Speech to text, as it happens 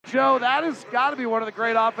Joe, that has got to be one of the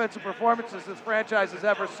great offensive performances this franchise has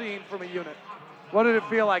ever seen from a unit. What did it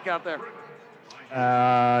feel like out there?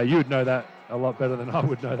 You would know that a lot better than I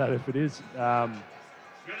would know that if it is.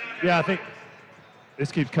 I think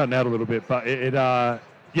this keeps cutting out a little bit, but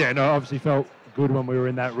obviously felt good when we were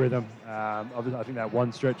in that rhythm. Obviously, I think that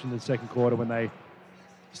one stretch in the second quarter when they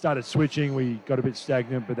started switching, we got a bit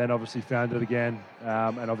stagnant, but then obviously found it again.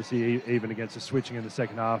 And obviously, even against the switching in the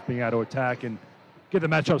second half, being able to attack and get the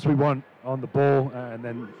matchups we want on the ball, and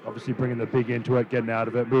then obviously bringing the big into it, getting out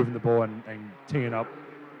of it, moving the ball, and teeing up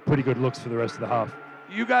pretty good looks for the rest of the half.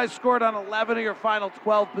 You guys scored on 11 of your final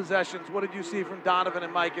 12 possessions. What did you see from Donovan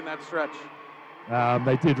and Mike in that stretch?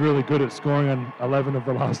 They did really good at scoring on 11 of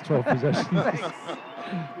the last 12 possessions.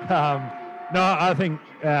 I think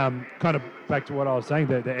kind of back to what I was saying,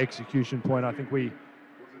 the execution point, I think we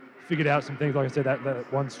figured out some things. Like I said,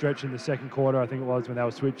 that one stretch in the second quarter, I think it was, when they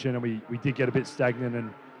were switching, and we did get a bit stagnant,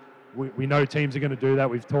 and we know teams are going to do that.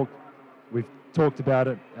 We've talked about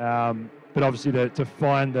it, but obviously to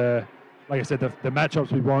find like I said, the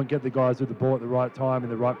matchups we want, get the guys with the ball at the right time in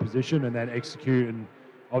the right position, and then execute. And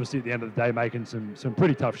obviously at the end of the day, making some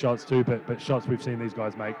pretty tough shots too, but shots we've seen these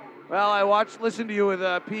guys make. Well, I listened to you with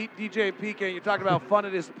DJ and PK, and you talked about how fun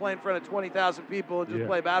it is to play in front of 20,000 people and just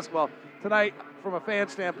play basketball. Tonight, from a fan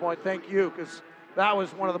standpoint, thank you, because that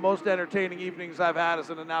was one of the most entertaining evenings I've had as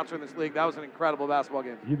an announcer in this league. That was an incredible basketball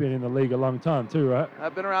game. You've been in the league a long time too, right?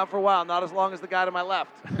 I've been around for a while, not as long as the guy to my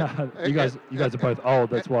left. you guys are both old,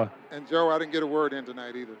 that's why. And Joe, I didn't get a word in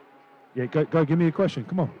tonight either. Yeah, go give me a question.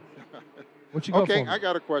 Come on. What you got for me? I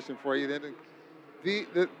got a question for you. Then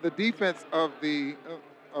the defense of the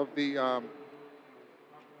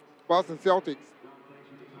Boston Celtics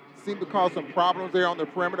seemed to cause some problems there on the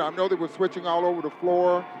perimeter. I know they were switching all over the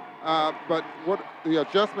floor, but what the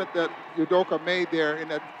adjustment that Udoka made there,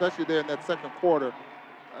 especially there in that second quarter,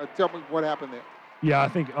 tell me what happened there. Yeah, I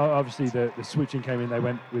think obviously the switching came in. They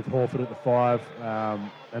went with Horford at the 5,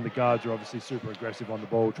 and the guards are obviously super aggressive on the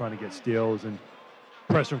ball, trying to get steals and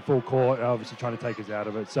press from full court, obviously trying to take us out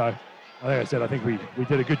of it. So, like I said, I think we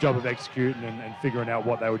did a good job of executing and figuring out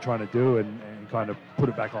what they were trying to do and kind of put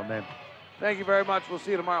it back on them. Thank you very much. We'll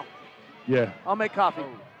see you tomorrow. Yeah. I'll make coffee.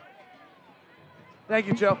 Thank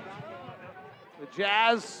you, Joe. The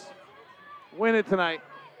Jazz win it tonight.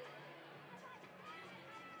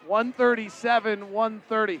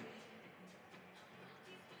 137-130.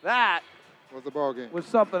 That was the ball game. Was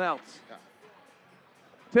something else. Yeah.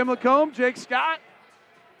 Tim LaComb, Jake Scott.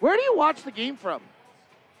 Where do you watch the game from?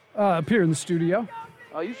 Up here in the studio.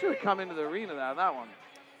 Oh, you should have come into the arena on that one.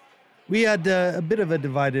 We had a bit of a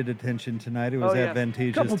divided attention tonight. It was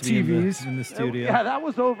advantageous couple to be TVs. in the studio. Yeah, that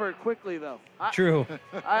was over quickly, though. True.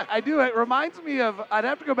 I do. It reminds me of, I'd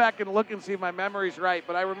have to go back and look and see if my memory's right,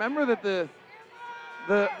 but I remember that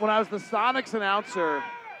when I was the Sonics announcer,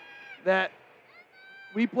 that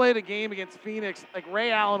we played a game against Phoenix. Like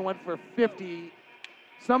Ray Allen went for 50.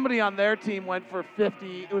 Somebody on their team went for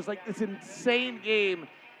 50. It was like this insane game.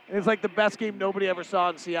 And it's like the best game nobody ever saw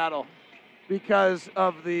in Seattle because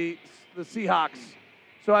of the Seahawks.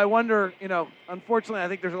 So I wonder, unfortunately, I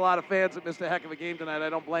think there's a lot of fans that missed a heck of a game tonight. I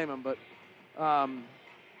don't blame them, but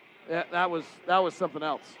that was something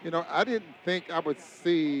else. I didn't think I would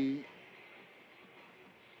see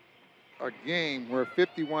a game where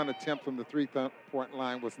 51 attempts from the three-point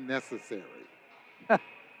line was necessary.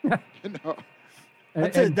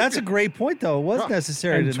 That's a great point, though. It was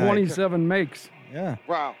necessary and tonight. 27 makes. Yeah.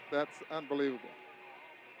 Wow, that's unbelievable.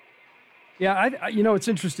 Yeah, it's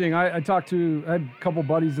interesting. I had a couple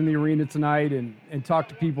buddies in the arena tonight and talked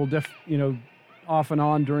to people, off and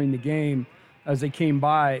on during the game as they came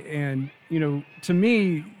by. And, to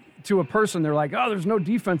me, to a person, they're like, oh, there's no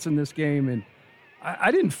defense in this game. And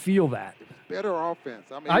I didn't feel that. Better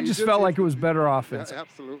offense. I just felt like it was better offense. Yeah,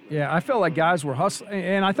 absolutely. Yeah, I felt like guys were hustling,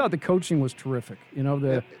 and I thought the coaching was terrific.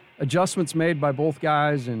 The adjustments made by both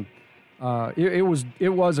guys, and it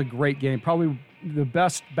was a great game. Probably the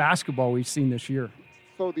best basketball we've seen this year.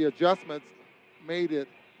 So the adjustments made it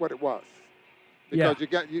what it was, because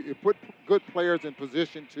you put good players in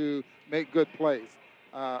position to make good plays,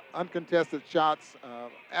 uncontested shots,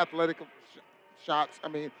 athletic shots. I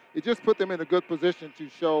mean, it just put them in a good position to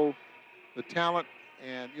show the talent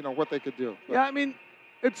and, what they could do. But, yeah, I mean,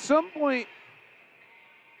 at some point,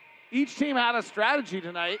 each team had a strategy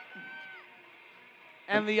tonight,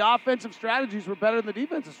 and the offensive strategies were better than the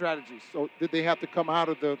defensive strategies. So did they have to come out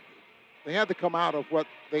of they had to come out of what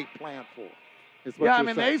they planned for?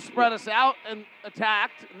 They spread us out and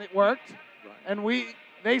attacked, and it worked. Right. And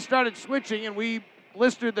they started switching, and we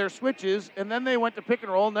blistered their switches, and then they went to pick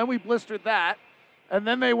and roll, and then we blistered that. And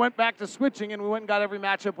then they went back to switching, and we went and got every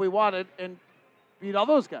matchup we wanted and beat all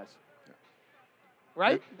those guys.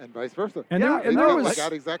 Right? And vice versa. And Yeah, They there was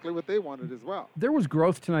got exactly what they wanted as well. there was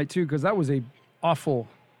growth tonight too, because that was a awful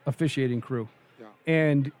officiating crew. Yeah.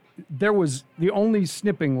 And there was the only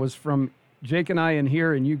snipping was from Jake and I in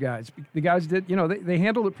here and you guys. The guys did, they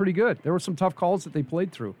handled it pretty good. There were some tough calls that they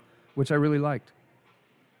played through, which I really liked.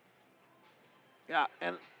 Yeah,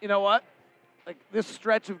 and you know what? Like, this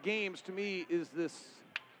stretch of games to me is this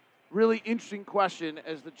really interesting question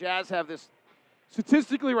as the Jazz have this.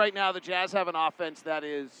 Statistically right now, the Jazz have an offense that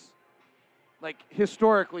is, like,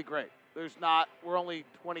 historically great. We're only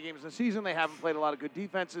 20 games in the season. They haven't played a lot of good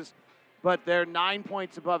defenses, but they're 9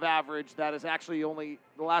 points above average. That is actually only,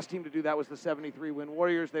 the last team to do that was the 73-win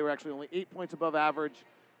Warriors. They were actually only 8 points above average.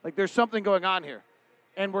 Like, there's something going on here.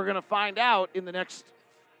 And we're going to find out in the next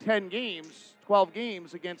 10 games, 12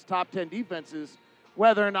 games against top 10 defenses,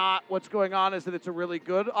 whether or not what's going on is that it's a really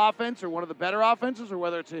good offense or one of the better offenses, or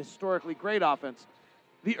whether it's a historically great offense.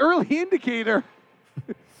 The early indicator,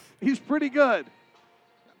 he's pretty good.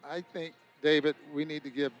 I think, David, we need to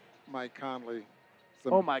give Mike Conley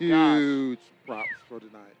some Oh my huge props for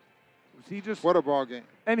tonight. He just, What a ball game.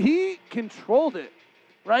 and he controlled it,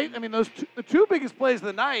 right? I mean, the two biggest plays of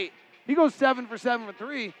the night, he goes 7 for 7 for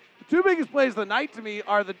 3. The two biggest plays of the night to me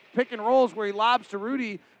are the pick and rolls where he lobs to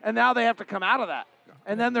Rudy, and now they have to come out of that.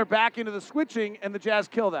 And then they're back into the switching, and the Jazz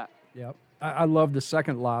kill that. Yep. I love the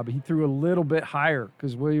second lob. He threw a little bit higher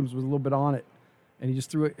because Williams was a little bit on it, and he just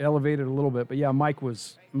threw it elevated a little bit. But yeah, Mike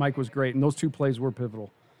was great, and those two plays were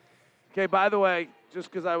pivotal. Okay, by the way, just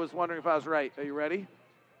because I was wondering if I was right, are you ready?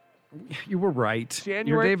 You were right. You're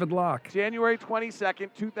January- David Locke. January 22nd,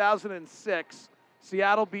 2006,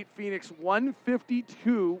 Seattle beat Phoenix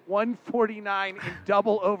 152-149 in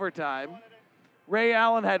double overtime. Ray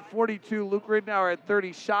Allen had 42. Luke Ridnour had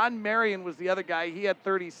 30. Sean Marion was the other guy. He had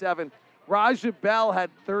 37. Raja Bell had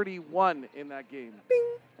 31 in that game. Bing.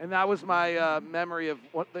 And that was my memory of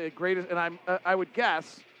what the greatest. And I would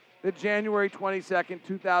guess that January 22nd,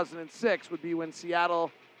 2006 would be when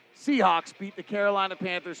Seattle Seahawks beat the Carolina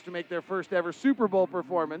Panthers to make their first ever Super Bowl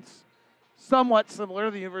performance. Somewhat similar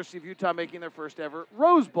to the University of Utah making their first ever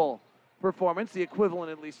Rose Bowl performance, the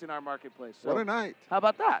equivalent at least in our marketplace. So, What a night. how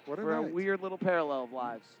about that? What a for night. a weird little parallel of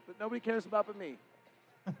lives that nobody cares about but me.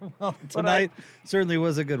 Well, tonight certainly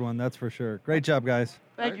was a good one, that's for sure. Great job, guys.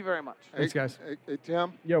 Thank you very much. Thanks, guys. Hey,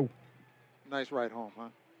 Tim, Yo. nice ride home, huh?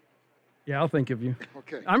 Yeah, I'll think of you.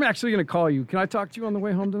 Okay. I'm actually going to call you. Can I talk to you on the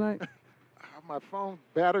way home tonight? My phone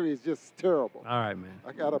battery is just terrible. All right, man.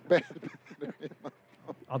 I got a bad battery.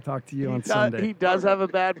 I'll talk to you on He Sunday. does have a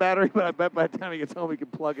bad battery, but I bet by the time he gets home, he can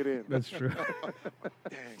plug it in. That's true.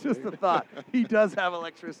 Just a thought. He does have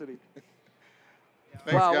electricity.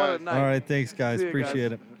 Thanks, Wow, guys. what a night. All right, thanks, guys. See you, guys.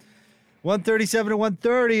 Appreciate it. 137 to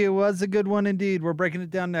 130. It was a good one indeed. We're breaking it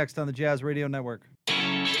down next on the Jazz Radio Network.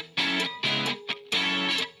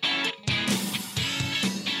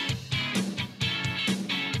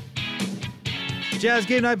 Jazz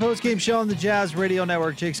Game Night Postgame Show on the Jazz Radio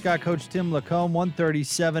Network. Jake Scott, Coach Tim LaComb,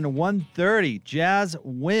 137-130. Jazz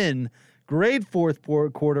win. Great fourth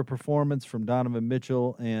quarter performance from Donovan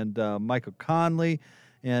Mitchell and Michael Conley.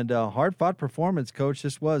 And hard-fought performance, Coach.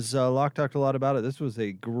 This was, Locke talked a lot about it. This was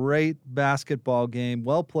a great basketball game.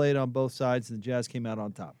 Well played on both sides, and the Jazz came out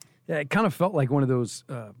on top. Yeah, it kind of felt like one of those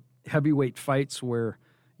heavyweight fights where,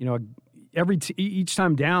 each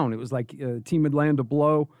time down, it was like a team would land a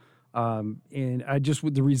blow. And I just,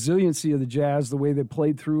 with the resiliency of the Jazz, the way they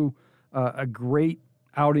played through a great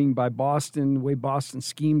outing by Boston, the way Boston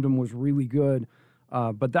schemed them was really good.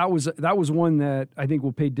 But that was one that I think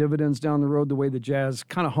will pay dividends down the road, the way the Jazz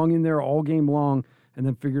kind of hung in there all game long and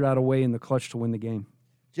then figured out a way in the clutch to win the game.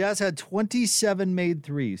 Jazz had 27 made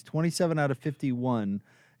threes, 27 out of 51.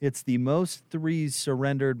 It's the most threes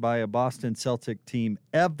surrendered by a Boston Celtic team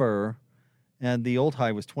ever, and the old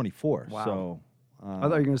high was 24. Wow. So I thought you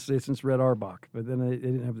were going to say since Red Auerbach, but then they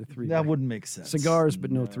didn't have the three. that wouldn't make sense. Cigars, but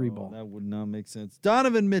no three ball. That would not make sense.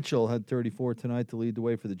 Donovan Mitchell had 34 tonight to lead the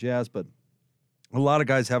way for the Jazz, but a lot of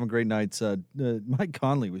guys having great nights. Mike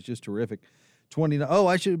Conley was just terrific. 29. Oh,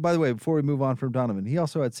 I should, by the way, before we move on from Donovan, he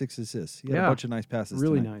also had 6 assists. He had a bunch of nice passes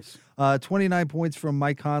really tonight. nice. 29 points from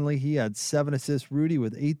Mike Conley. He had 7 assists. Rudy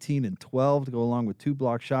with 18 and 12 to go along with 2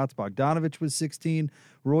 block shots. Bogdanovich with 16.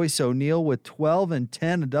 Royce O'Neal with 12 and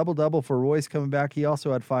 10. A double-double for Royce coming back. He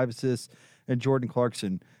also had 5 assists. And Jordan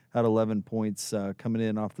Clarkson had 11 points coming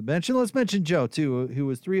in off the bench. And let's mention Joe, too, who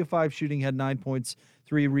was 3 of 5 shooting, had 9 points,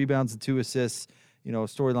 3 rebounds, and 2 assists. You know, a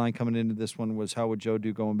storyline coming into this one was how would Joe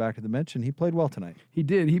do going back to the bench, and he played well tonight. He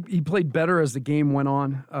did. He played better as the game went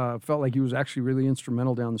on. Felt like he was actually really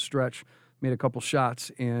instrumental down the stretch. made a couple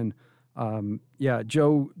shots. And,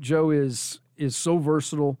 Joe is so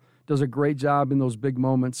versatile, does a great job in those big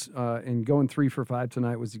moments, and going 3 for 5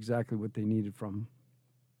 tonight was exactly what they needed from him.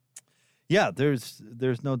 Yeah, there's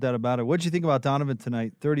no doubt about it. What did you think about Donovan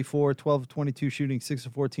tonight? 34, 12 of 22 shooting, 6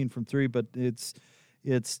 of 14 from 3, but it's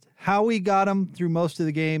how he got him through most of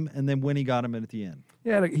the game and then when he got him at the end.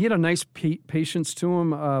 Yeah, he had a nice patience to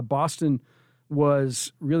him. Boston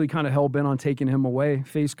was really kind of hell-bent on taking him away,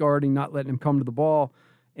 face guarding, not letting him come to the ball.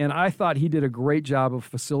 And I thought he did a great job of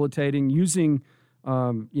facilitating, using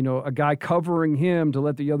a guy covering him to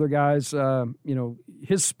let the other guys,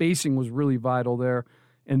 his spacing was really vital there.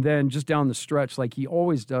 And then just down the stretch, like he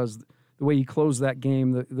always does, the way he closed that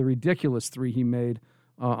game, the ridiculous 3 he made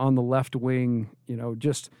on the left wing,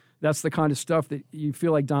 that's the kind of stuff that you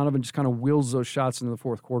feel like Donovan just kind of wills those shots into the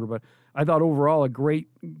fourth quarter. But I thought overall a great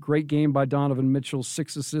game by Donovan Mitchell,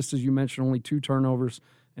 6 assists, as you mentioned, only 2 turnovers,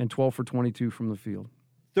 and 12 for 22 from the field.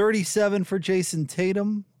 37 for Jason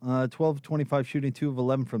Tatum, 12 of 25 shooting, 2 of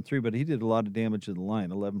 11 from 3, but he did a lot of damage in the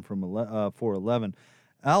line, 11 from 4-11.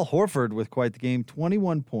 Al Horford with quite the game,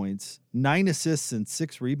 21 points, 9 assists, and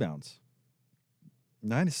 6 rebounds.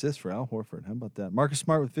 9 assists for Al Horford. How about that? Marcus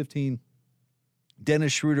Smart with 15.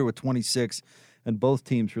 Dennis Schroeder with 26. And both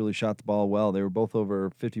teams really shot the ball well. They were both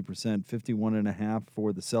over 50%, 51.5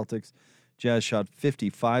 for the Celtics. Jazz shot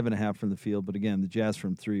 55.5 from the field. But again, the Jazz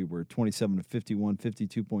from 3 were 27 of 51,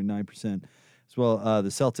 52.9%. As well, the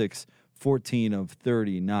Celtics, 14 of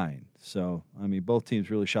 39. So, I mean, both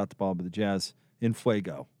teams really shot the ball, but the Jazz in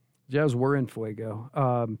fuego. Jazz were in fuego.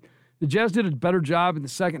 The Jazz did a better job in the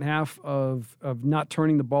second half of not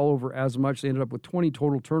turning the ball over as much. They ended up with 20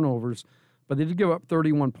 total turnovers, but they did give up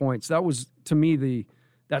 31 points. That was, to me,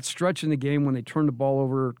 that stretch in the game when they turned the ball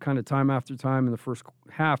over kind of time after time in the first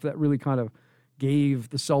half. That really kind of gave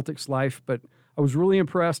the Celtics life. But I was really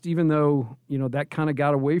impressed, even though that kind of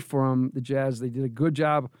got away from the Jazz. They did a good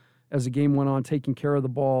job as the game went on, taking care of the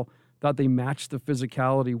ball. Thought they matched the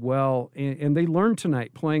physicality well, and they learned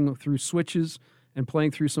tonight playing through switches and playing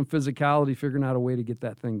through some physicality, figuring out a way to get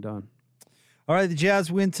that thing done. All right, the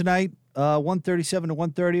Jazz win tonight,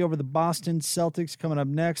 137-130 over the Boston Celtics. Coming up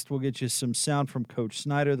next, we'll get you some sound from Coach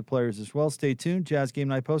Snyder, the players as well. Stay tuned. Jazz Game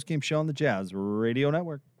Night Postgame Show on the Jazz Radio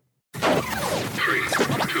Network. 3, 2,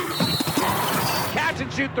 1. Catch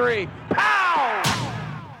and shoot 3. Pow!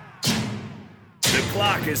 The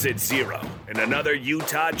clock is at 0, and another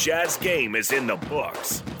Utah Jazz game is in the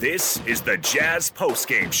books. This is the Jazz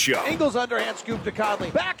Postgame Show. Ingles underhand scoop to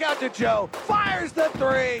Conley. Back out to Joe. Fires the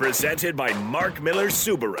 3. Presented by Mark Miller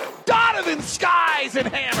Subaru. Donovan skies and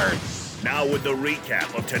hammers. Now with the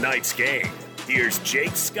recap of tonight's game, here's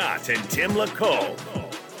Jake Scott and Tim LaComb.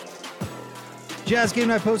 Jazz Game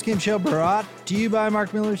Night Postgame Show brought to you by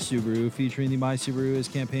Mark Miller Subaru, featuring the My Subaru Is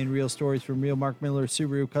campaign. Real stories from real Mark Miller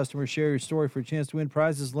Subaru customers. Share your story for a chance to win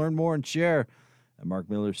prizes. Learn more and share at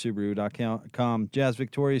markmillersubaru.com. Jazz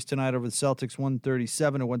victorious tonight over the Celtics,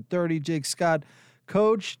 137-130. Jake Scott,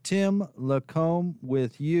 Coach Tim LaComb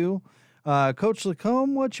with you. Coach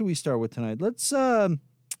LaComb, what should we start with tonight? Let's why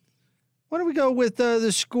don't we go with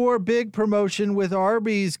the Score Big promotion with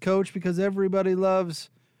Arby's, Coach, because everybody loves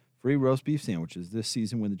free roast beef sandwiches this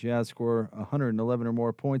season. When the Jazz score 111 or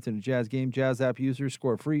more points in a Jazz game, Jazz app users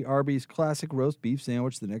score a free Arby's classic roast beef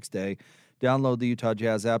sandwich the next day. Download the Utah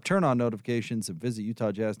Jazz app, turn on notifications, and visit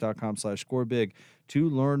utahjazz.com/scorebig to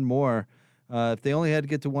learn more. If they only had to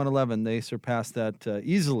get to 111, they surpassed that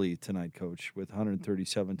easily tonight, Coach, with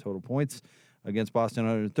 137 total points against Boston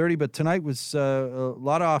 130. But tonight was a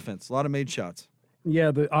lot of offense, a lot of made shots.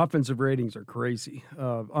 Yeah, the offensive ratings are crazy.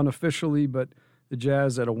 Unofficially, but the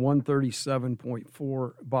Jazz at a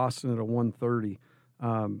 137.4, Boston at a 130.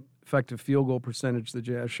 Effective field goal percentage, the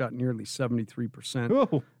Jazz shot nearly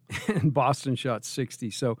 73%, and Boston shot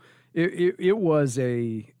 60. So it was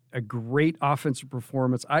a great offensive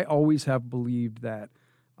performance. I always have believed that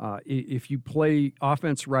if you play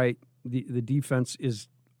offense right, the defense is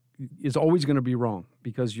always going to be wrong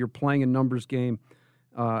because you're playing a numbers game.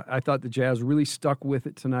 I thought the Jazz really stuck with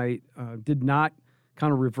it tonight, did not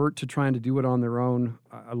kind of revert to trying to do it on their own.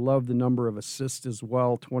 I love the number of assists as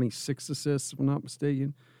well, 26 assists, if I'm not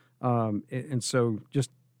mistaken. And so just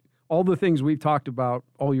all the things we've talked about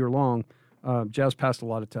all year long, Jazz passed a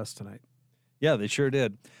lot of tests tonight. Yeah, they sure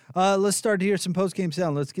did. Let's start to hear some post-game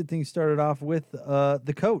sound. Let's get things started off with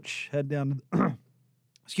the coach. Head down to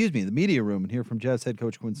the media room and hear from Jazz head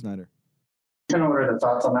coach Quin Snyder. Kind of what are the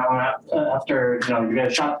thoughts on that one after, you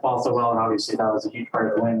guys shot the ball so well, and obviously that was a huge part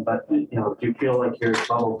of the win, but, do you feel like your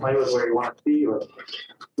level of play was where you want it to be, or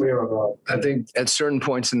I think at certain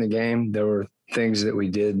points in the game, there were things that we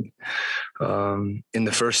did in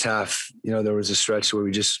the first half. There was a stretch where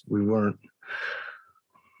we weren't,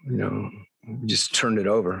 we just turned it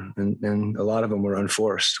over, and a lot of them were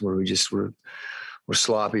unforced, where we just were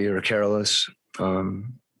sloppy or careless.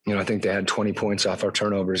 I think they had 20 points off our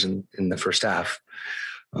turnovers in the first half.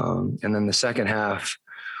 And then the second half,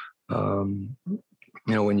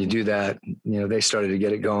 when you do that, they started to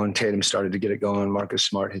get it going. Tatum started to get it going. Marcus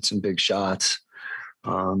Smart hit some big shots.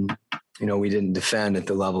 We didn't defend at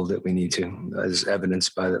the level that we need to, as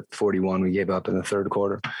evidenced by the 41 we gave up in the third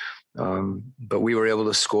quarter. But we were able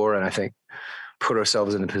to score, and I think put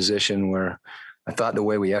ourselves in a position where I thought the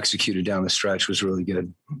way we executed down the stretch was really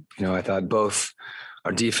good. I thought both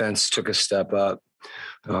our defense took a step up,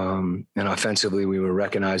 and offensively we were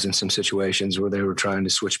recognizing some situations where they were trying to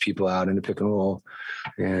switch people out into pick and roll,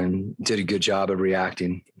 and did a good job of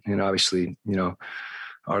reacting. And obviously,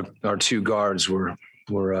 our two guards were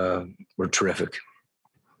terrific.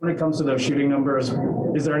 When it comes to those shooting numbers,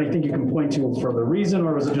 is there anything you can point to for the reason,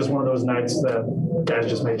 or was it just one of those nights that guys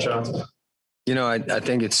just made shots? I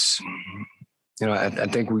think it's, I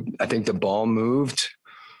think the ball moved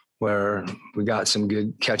where we got some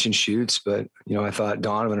good catch and shoots, but, I thought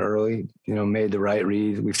Donovan early, made the right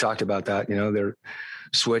read. We've talked about that, they're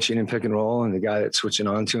switching and pick and roll, and the guy that's switching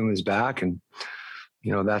on to him is back, and,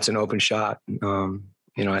 that's an open shot.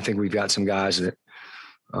 I think we've got some guys that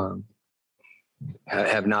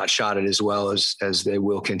have not shot it as well as they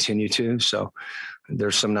will continue to. So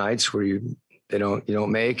there's some nights where you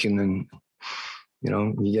don't make, and then,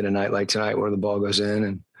 you get a night like tonight where the ball goes in,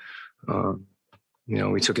 and,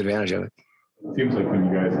 we took advantage of it. It seems like when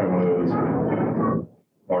you guys have one of those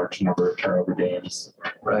large number of turnover games,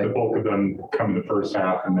 right, the bulk of them come in the first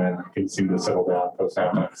half, and then things seem to settle down post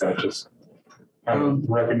half. Is that just kind of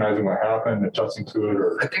recognizing what happened, adjusting to it?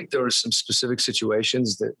 Or I think there were some specific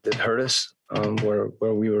situations that hurt us, where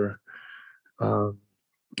we were,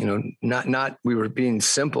 not we were being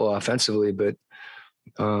simple offensively, but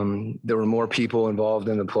there were more people involved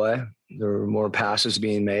in the play. There were more passes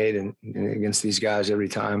being made and against these guys every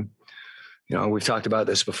time. We've talked about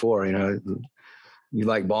this before. You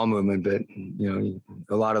like ball movement, but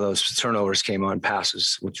a lot of those turnovers came on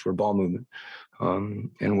passes, which were ball movement.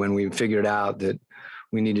 And when we figured out that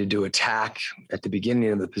we needed to attack at the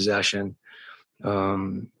beginning of the possession,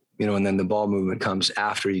 and then the ball movement comes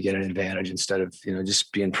after you get an advantage instead of,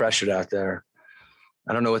 just being pressured out there.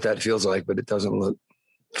 I don't know what that feels like, but it doesn't look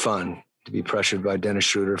fun to be pressured by Dennis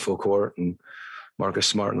Schroeder full court and Marcus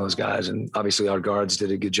Smart and those guys. And obviously our guards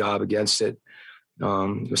did a good job against it.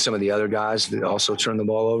 With some of the other guys that also turned the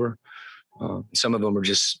ball over. Some of them are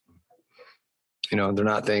just, they're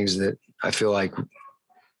not things that I feel like,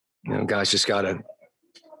 guys just got to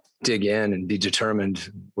dig in and be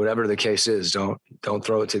determined. Whatever the case is, don't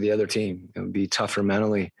throw it to the other team. Be tougher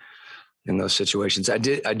mentally in those situations. I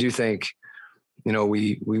do think,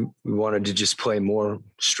 we wanted to just play more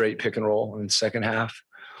straight pick and roll in the second half,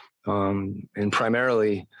 and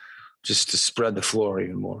primarily just to spread the floor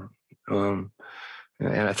even more. And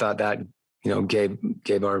I thought that,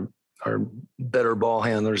 gave our better ball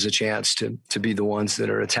handlers a chance to be the ones that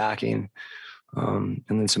are attacking. And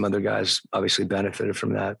then some other guys obviously benefited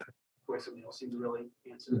from that. Royce O'Neal seemed to really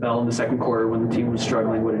answer the bell in the second quarter when the team was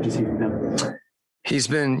struggling. What did you see from him? He's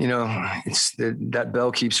been, it's that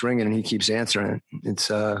bell keeps ringing and he keeps answering it.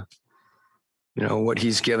 It's, what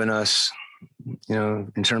he's given us,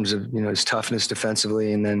 in terms of, his toughness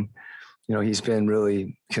defensively. And then, he's been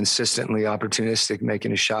really consistently opportunistic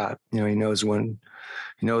making a shot. He knows when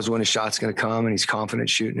his shot's going to come, and he's confident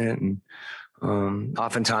shooting it. And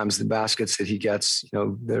oftentimes the baskets that he gets,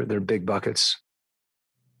 they're big buckets.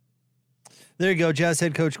 There you go, Jazz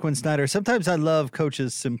head coach Quin Snyder. Sometimes I love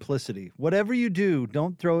coach's simplicity. Whatever you do,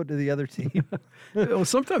 don't throw it to the other team. Well,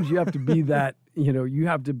 sometimes you have to be that,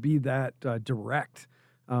 direct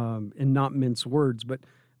and not mince words. But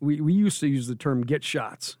we used to use the term get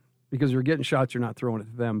shots, because you're getting shots, you're not throwing it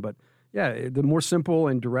to them. But, yeah, the more simple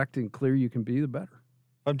and direct and clear you can be, the better.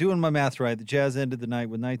 If I'm doing my math right, the Jazz ended the night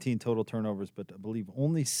with 19 total turnovers, but I believe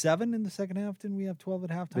only 7 in the second half. Didn't we have 12 at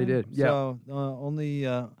halftime? They did, yeah. So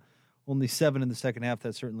only 7 in the second half.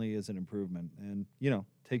 That certainly is an improvement. And,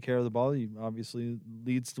 take care of the ball. You obviously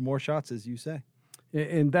leads to more shots, as you say.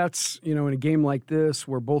 And that's, in a game like this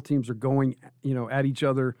where both teams are going, at each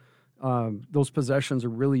other, those possessions are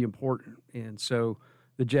really important. And so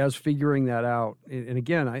the Jazz figuring that out. And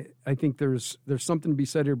again, I think there's something to be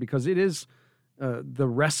said here, because it is the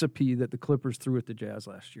recipe that the Clippers threw at the Jazz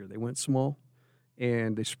last year. They went small,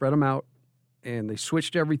 and they spread them out, and they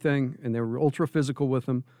switched everything, and they were ultra physical with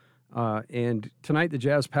them. And tonight the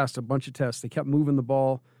Jazz passed a bunch of tests. They kept moving the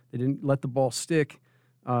ball. They didn't let the ball stick.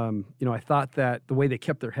 I thought that the way they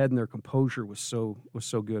kept their head and their composure was so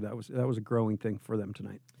good. That was a growing thing for them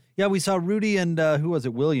tonight. Yeah, we saw Rudy and who was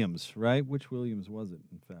it? Williams, right? Which Williams was it,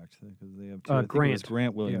 in fact? Because they have two. I think Grant. It was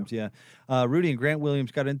Grant Williams, yeah. Rudy and Grant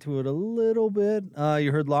Williams got into it a little bit.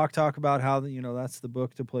 You heard Locke talk about how, that's the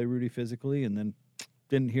book to play Rudy physically, and then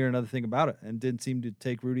didn't hear another thing about it and didn't seem to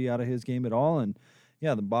take Rudy out of his game at all. And,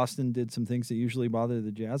 yeah, the Boston did some things that usually bother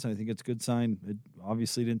the Jazz, and I think it's a good sign. It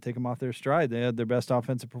obviously didn't take them off their stride. They had their best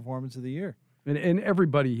offensive performance of the year. And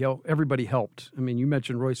everybody helped. I mean, you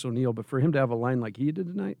mentioned Royce O'Neal, but for him to have a line like he did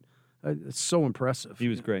tonight, it's so impressive. He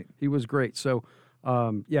was great. He was great. So,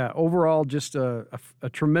 overall, just a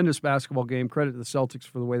tremendous basketball game. Credit to the Celtics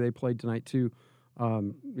for the way they played tonight, too.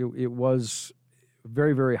 It was a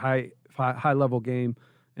very, very high-level game,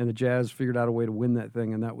 and the Jazz figured out a way to win that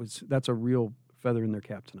thing, and that's a real feather in their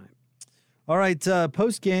cap tonight. All right,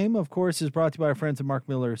 post-game, of course, is brought to you by our friends at Mark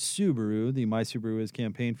Miller Subaru. The My Subaru Is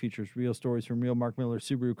campaign features real stories from real Mark Miller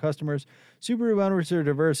Subaru customers. Subaru owners are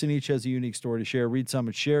diverse, and each has a unique story to share. Read some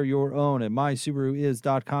and share your own at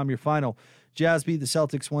mysubaruis.com. Your final, Jazz beat the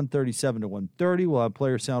Celtics 137-130. We'll have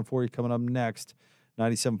player sound for you coming up next.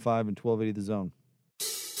 97.5 and 1280 The Zone.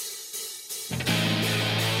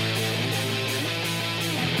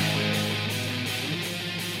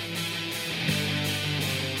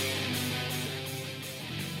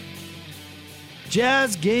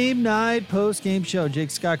 Jazz Game Night post-game show.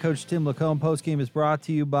 Jake Scott, Coach Tim LaComb. Post-game is brought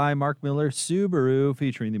to you by Mark Miller Subaru,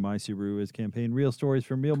 featuring the My Subaru Is campaign. Real stories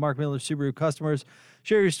from real Mark Miller Subaru customers.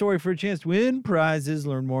 Share your story for a chance to win prizes.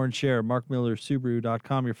 Learn more and share at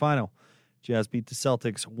markmillersubaru.com. Your final, Jazz beat the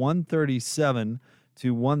Celtics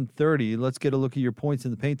 137-130. Let's get a look at your points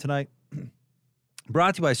in the paint tonight.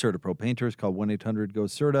 Brought to you by CertaPro Painters. Call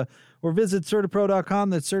 1-800-GO-CERTA or visit CertaPro.com.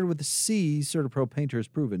 That's Certa with a C. CertaPro Painters,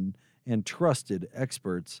 proven and trusted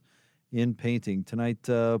experts in painting. Tonight,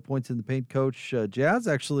 points in the paint, Coach. Jazz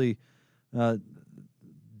actually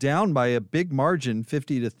down by a big margin,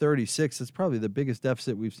 50-36. That's probably the biggest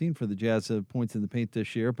deficit we've seen for the Jazz points in the paint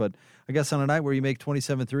this year. But I guess on a night where you make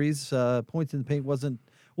 27 threes, points in the paint wasn't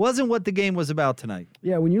what the game was about tonight.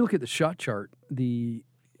 Yeah, when you look at the shot chart, the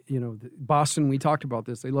Boston, we talked about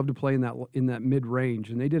this. They love to play in that mid range,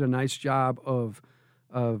 and they did a nice job of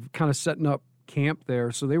kind of setting up camp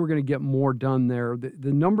there, so they were going to get more done there.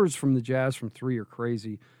 The numbers from the Jazz from three are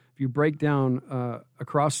crazy. If you break down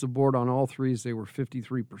across the board on all threes, they were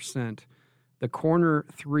 53%. The corner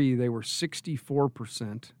three, they were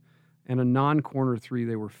 64%, and a non-corner three,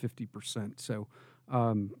 they were 50%. So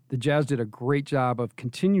the Jazz did a great job of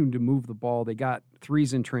continuing to move the ball. They got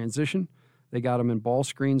threes in transition. They got them in ball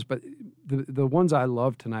screens, but the ones I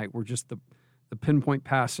loved tonight were just the pinpoint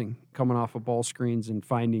passing coming off of ball screens and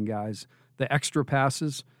finding guys. The extra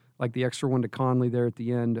passes, like the extra one to Conley there at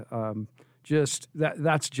the end,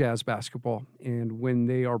 that's Jazz basketball. And when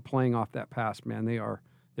they are playing off that pass, man, they're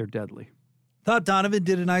deadly. Thought Donovan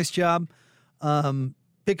did a nice job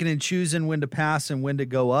picking and choosing when to pass and when to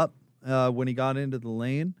go up when he got into the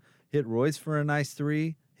lane. Hit Royce for a nice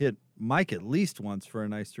three. Hit Mike at least once for a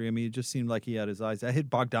nice three. I mean, it just seemed like he had his eyes. I hit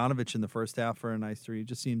Bogdanovich in the first half for a nice three. It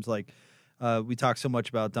just seems like we talk so much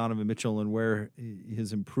about Donovan Mitchell and where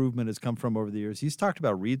his improvement has come from over the years. He's talked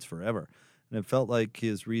about reads forever, and it felt like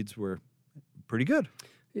his reads were pretty good.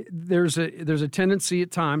 There's a tendency at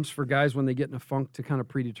times for guys when they get in a funk to kind of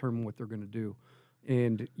predetermine what they're going to do.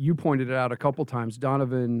 And you pointed it out a couple times.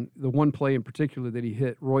 Donovan, the one play in particular that he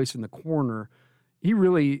hit Royce in the corner, he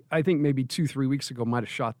really, I think maybe 2-3 weeks ago, might have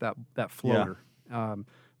shot that floater. Yeah.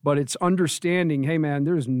 But it's understanding, hey, man,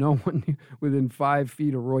 there's no one within 5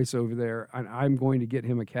 feet of Royce over there, and I'm going to get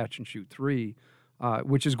him a catch-and-shoot three,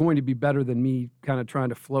 which is going to be better than me kind of trying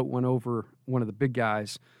to float one over one of the big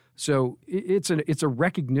guys. So it's a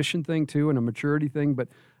recognition thing, too, and a maturity thing. But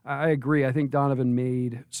I agree. I think Donovan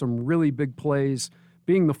made some really big plays,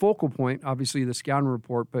 being the focal point, obviously, the scouting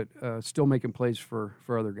report, but still making plays for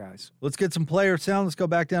other guys. Let's get some player sound. Let's go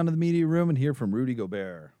back down to the media room and hear from Rudy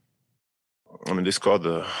Gobert. I mean, they scored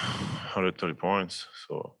 130 points.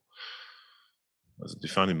 So as a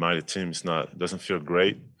defending mighty team, it doesn't feel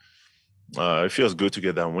great. It feels good to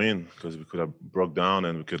get that win because we could have broke down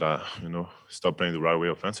and we could, stop playing the right way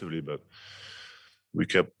offensively. But we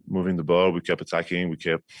kept moving the ball, we kept attacking, we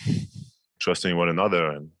kept trusting one another,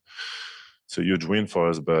 and it's a huge win for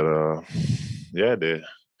us. But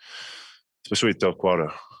especially third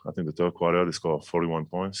quarter. I think the third quarter they scored 41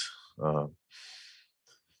 points.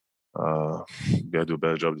 Got to do a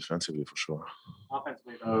better job defensively for sure.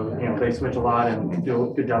 Offensively, though, they switch a lot and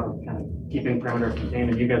do a good job of kind of keeping perimeter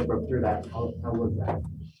contained, and you guys broke through that. How was that?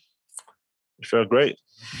 It felt great.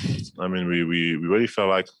 I mean, we really felt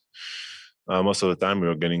like most of the time we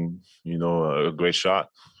were getting, a great shot,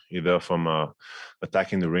 either from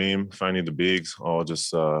attacking the rim, finding the bigs, or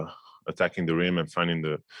just attacking the rim and finding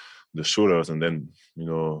the shooters, and then,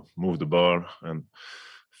 move the ball and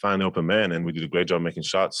find open man. And we did a great job making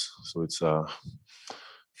shots. So it's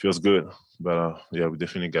feels good. But, we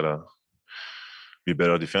definitely got to be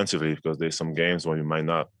better defensively, because there's some games where you might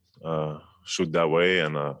not shoot that way,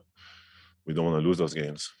 and we don't want to lose those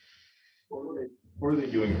games. What are they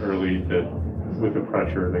doing early that, with the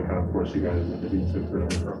pressure, that kind of force you guys into being so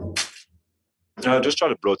critical? Just try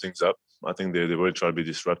to blow things up. I think they really try to be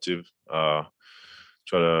disruptive, try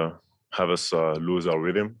to have us lose our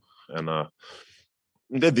rhythm. And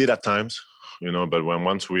they did at times, but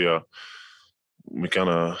once we kind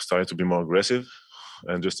of started to be more aggressive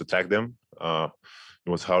and just attack them, it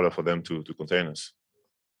was harder for them to contain us.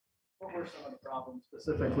 What were some of the problems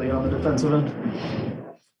specifically on the defensive end?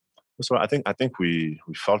 So I think we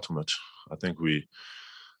foul too much. I think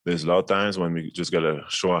there's a lot of times when we just gotta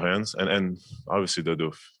show our hands, and obviously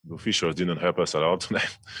the officials didn't help us at all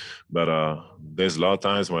tonight. But there's a lot of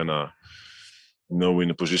times when we're in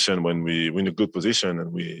a position, when we're in a good position,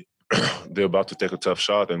 and they're about to take a tough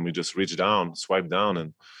shot, and we just reach down, swipe down,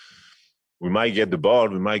 and we might get the ball,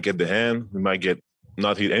 we might get the hand, we might get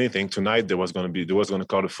not hit anything. Tonight they was gonna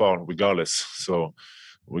call the foul regardless. So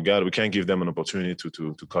we can't give them an opportunity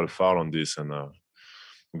to call a foul on this, and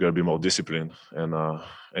we gotta be more disciplined. And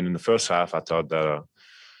in the first half, I thought that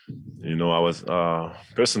I was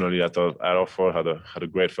personally, I thought Al Horford had a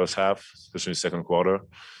great first half, especially in the second quarter.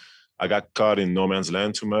 I got caught in no man's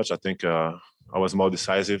land too much. I think I was more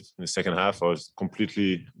decisive in the second half. I was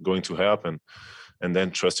completely going to help and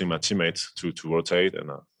then trusting my teammates to rotate, and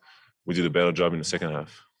we did a better job in the second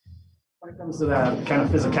half. When it comes to that kind of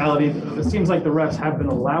physicality, it seems like the refs have been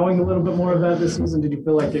allowing a little bit more of that this season. Did you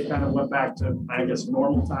feel like it kind of went back to, I guess,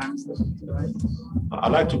 normal times tonight? I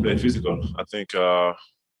like to play physical. I think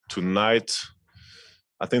tonight,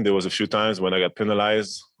 I think there was a few times when I got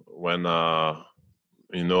penalized when, I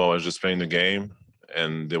was just playing the game,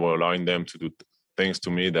 and they were allowing them to do things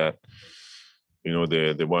to me that,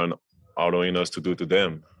 they weren't allowing us to do to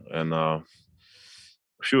them. And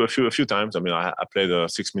a few times. I mean, I played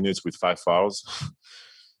 6 minutes with 5 fouls,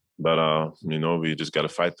 but we just got to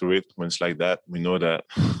fight through it when it's like that. We know that,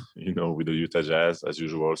 with the Utah Jazz as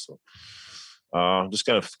usual. So just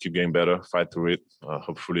kind of keep getting better, fight through it.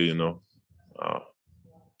 Hopefully,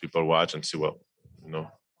 people watch and see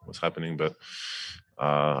what's happening. But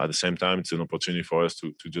at the same time, it's an opportunity for us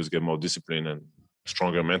to just get more disciplined and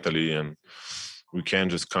stronger mentally, and we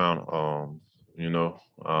can't just count on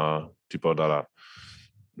people that are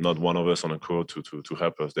not one of us on the court to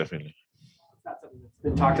help us, definitely. That's something that's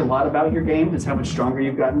been talked a lot about your game, is how much stronger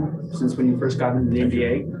you've gotten since when you first got into the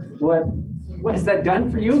NBA. What has that done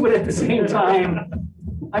for you? But at the same time,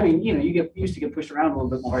 I mean, you used to get pushed around a little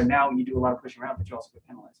bit more, and now you do a lot of pushing around, but you also get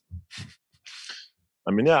penalized.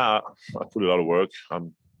 I mean, yeah, I put a lot of work.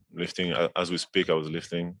 I'm lifting as we speak. I was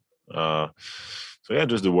lifting. So yeah,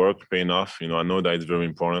 just the work paying off. I know that it's very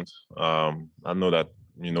important. I know that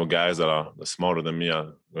guys that are smarter than me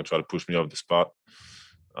are going to try to push me off the spot.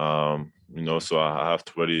 So I have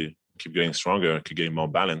to really keep getting stronger and keep getting more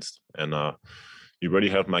balanced. And it really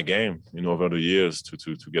helped my game, over the years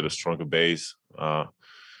to get a stronger base. My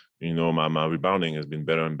rebounding has been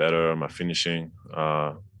better and better, my finishing,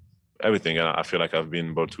 everything. And I feel like I've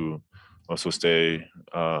been able to also stay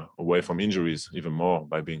away from injuries even more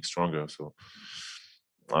by being stronger. So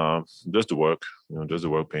just the work,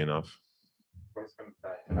 paying off.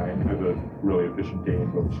 Tonight with a really efficient game,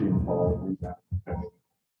 both shooting ball, rebound.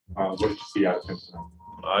 What did you see out of him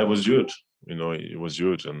tonight? It was huge. It was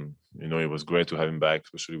huge, and it was great to have him back,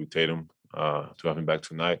 especially with Tatum. To have him back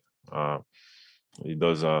tonight, he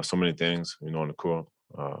does so many things, on the court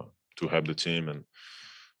to help the team, and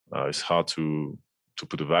it's hard to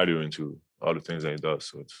put the value into all the things that he does.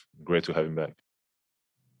 So it's great to have him back.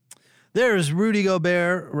 There's Rudy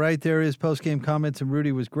Gobert right there, his post-game comments, and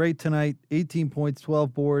Rudy was great tonight. 18 points,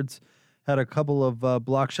 12 boards, had a couple of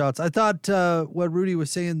block shots. I thought what Rudy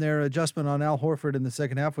was saying there, adjustment on Al Horford in the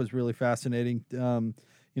second half, was really fascinating.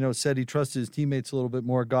 Said he trusted his teammates a little bit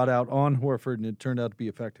more, got out on Horford, and it turned out to be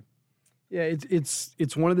effective. Yeah,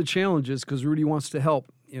 it's one of the challenges because Rudy wants to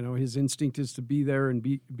help. His instinct is to be there and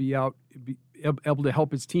be able to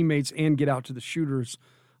help his teammates and get out to the shooters.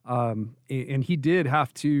 And he did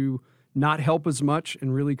have to not help as much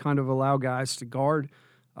and really kind of allow guys to guard.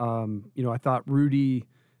 I thought Rudy,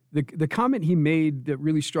 the comment he made that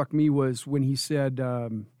really struck me was when he said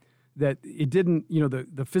that that it didn't,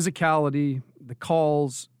 the physicality, the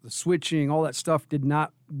calls, the switching, all that stuff did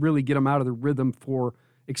not really get them out of the rhythm for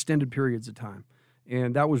extended periods of time.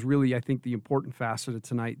 And that was really, I think, the important facet of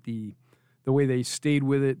tonight, the way they stayed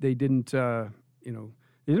with it. They didn't, they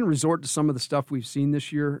didn't resort to some of the stuff we've seen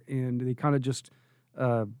this year, and they kind of just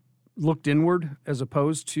looked inward as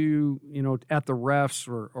opposed to, at the refs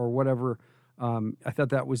or whatever. I thought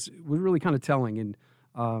that was really kind of telling. And,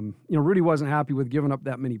 Rudy wasn't happy with giving up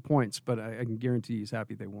that many points, but I can guarantee he's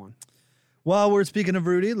happy they won. While we're speaking of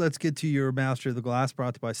Rudy, let's get to your Master of the Glass,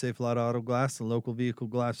 brought to you by Safe Lot Auto Glass, the local vehicle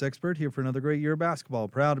glass expert, here for another great year of basketball.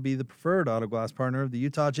 Proud to be the preferred auto glass partner of the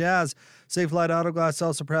Utah Jazz. Safe Light Auto Glass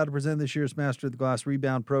also proud to present this year's Master of the Glass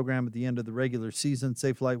rebound program at the end of the regular season.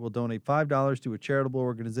 Safe Light will donate $5 to a charitable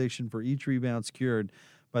organization for each rebound secured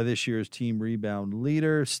by this year's team rebound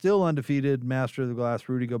leader. Still undefeated, Master of the Glass,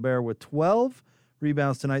 Rudy Gobert, with 12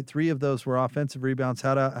 rebounds tonight. 3 of those were offensive rebounds.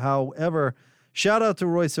 However, shout out to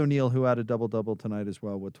Royce O'Neal, who had a double-double tonight as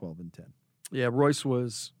well with 12 and 10. Yeah, Royce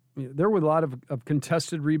was there were a lot of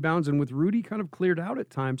contested rebounds, and with Rudy kind of cleared out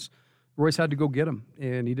at times, Royce had to go get him,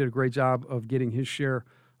 and he did a great job of getting his share.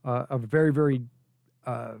 A very, very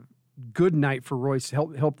good night for Royce.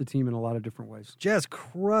 Helped the team in a lot of different ways. Jazz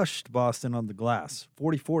crushed Boston on the glass,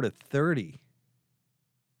 44-30.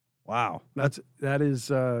 Wow, that's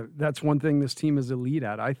one thing this team is elite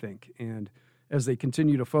at, I think, and as they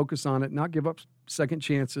continue to focus on it, not give up second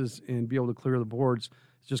chances and be able to clear the boards,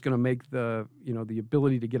 it's just going to make the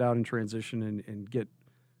ability to get out in transition and get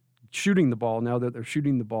shooting the ball. Now that they're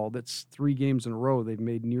shooting the ball, that's 3 games in a row. They've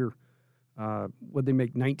made what they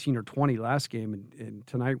make 19 or 20 last game, and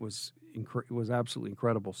tonight was absolutely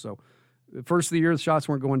incredible. So first of the year, the shots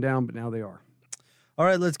weren't going down, but now they are. All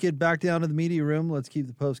right, let's get back down to the media room. Let's keep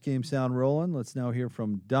the post-game sound rolling. Let's now hear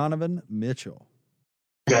from Donovan Mitchell.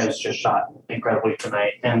 You guys just shot incredibly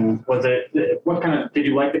tonight. And did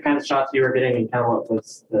you like the kind of shots you were getting, and kind of what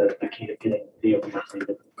was the key to getting the open shots?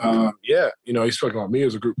 Yeah, he's talking about me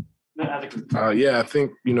as a group. Yeah, I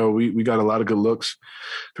think, we got a lot of good looks.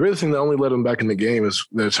 The real thing that only led them back in the game is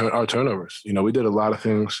our turnovers. We did a lot of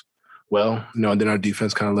things well, and then our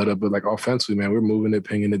defense kind of let up. But, offensively, man, we're moving it,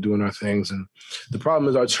 pinging it, doing our things. And the problem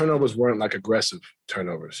is our turnovers weren't, aggressive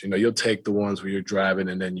turnovers. You'll take the ones where you're driving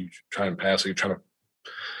and then you try and pass, or you're trying to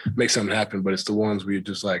make something happen, but it's the ones where you're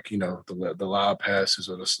just the loud passes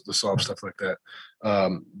or the soft stuff like that.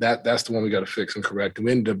 That's the one we got to fix and correct. And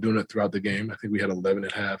we ended up doing it throughout the game. I think we had 11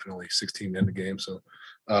 and a half and only 16 in the game. So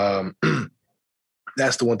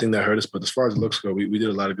that's the one thing that hurt us. But as far as looks go, we did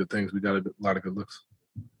a lot of good things. We got a lot of good looks.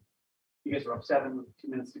 You guys were up 7 with 2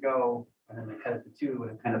 minutes to go, and then they cut it to 2,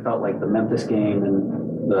 and it kind of felt like the Memphis game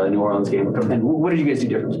and the New Orleans game. And what did you guys do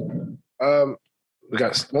different?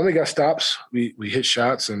 When we got stops, we hit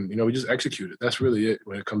shots, and we just executed. That's really it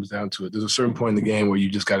when it comes down to it. There's a certain point in the game where you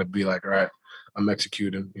just got to be like, all right, I'm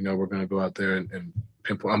executing. We're going to go out there and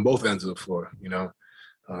pinpoint on both ends of the floor.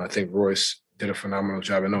 I think Royce did a phenomenal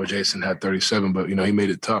job. I know Jason had 37, but he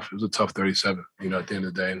made it tough. It was a tough 37. At the end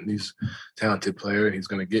of the day, and he's a talented player, and he's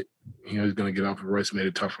going to get on for Royce. Made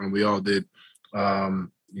it tough for him. We all did.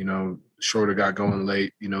 Shorter got going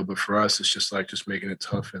late, but for us, it's just making it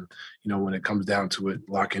tough. And, when it comes down to it,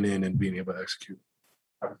 locking in and being able to execute.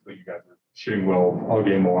 Obviously, you guys were shooting well all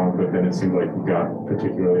game long, but then it seemed like you got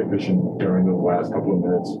particularly efficient during those last couple of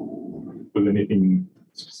minutes. Was anything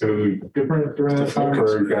specifically different during that time?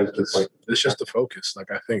 Or you guys just it's just the focus.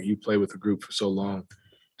 I think you play with a group for so long,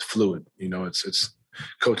 it's fluid. It's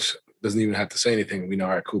coach doesn't even have to say anything. We know,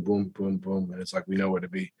 all right, cool, boom, boom, boom. And it's we know where to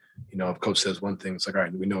be. If coach says one thing, it's all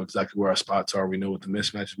right, we know exactly where our spots are. We know what the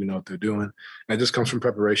mismatches, we know what they're doing. And it just comes from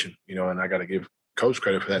preparation, and I got to give coach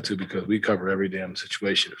credit for that too, because we cover every damn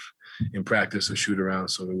situation in practice and shoot around.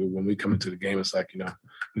 So when we come into the game, it's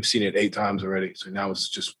we've seen it 8 times already. So now it's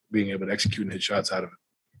just being able to execute and hit shots out of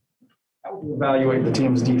it. How would you evaluate the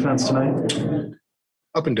team's defense tonight?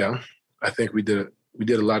 Up and down. I think we did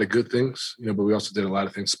a lot of good things, but we also did a lot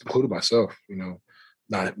of things, including myself,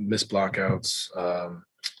 not missed blockouts,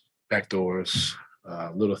 backdoors,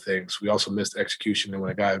 little things. We also missed execution, and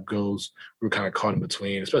when a guy goes, we were kind of caught in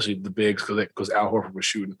between, especially the bigs, because Al Horford was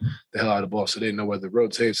shooting the hell out of the ball, so they didn't know whether to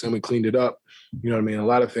rotate. So then we cleaned it up. A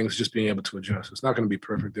lot of things, just being able to adjust. It's not going to be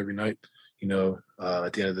perfect every night.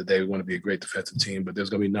 At the end of the day, we want to be a great defensive team, but there's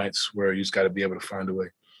going to be nights where you just got to be able to find a way.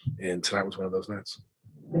 And tonight was one of those nights.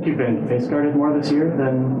 I think you've been face guarded more this year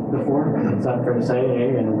than before. Is that fair to say?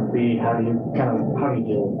 A, and B, how do you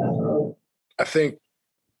deal with that? I think,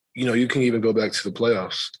 you can even go back to the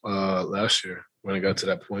playoffs last year when it got to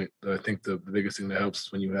that point. I think the biggest thing that helps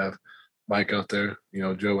is when you have Mike out there,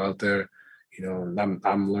 Joe out there.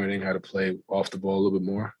 I'm learning how to play off the ball a little bit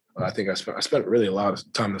more. I think I spent really a lot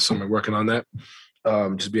of time this summer working on that,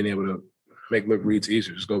 just being able to make look reads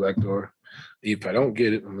easier. Just go back door. If I don't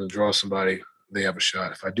get it, I'm going to draw somebody. They have a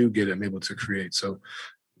shot. If I do get it, I'm able to create. So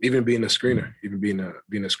even being a screener,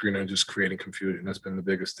 and just creating confusion, that's been the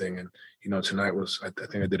biggest thing. And, tonight I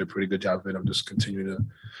think I did a pretty good job of it. I'm just continuing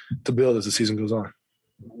to build as the season goes on.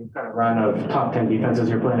 You've got a run of top 10 defenses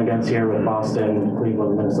you're playing against here with Boston,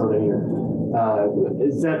 Cleveland, Minnesota here.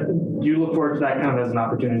 Do you look forward to that kind of as an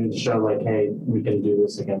opportunity to show like, hey, we can do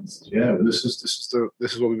this against? Yeah, this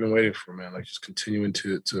is what we've been waiting for, man. Like just continuing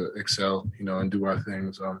to excel, and do our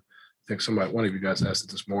things. I think one of you guys asked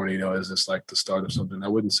it this morning, is this like the start of something? I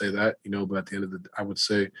wouldn't say that, but at the end of the day, I would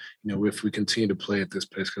say, if we continue to play at this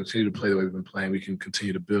pace, continue to play the way we've been playing, we can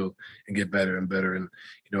continue to build and get better and better. And,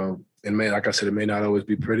 like I said, it may not always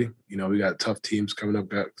be pretty. We got tough teams coming up,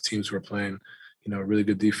 got teams who are playing, really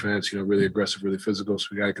good defense, really aggressive, really physical. So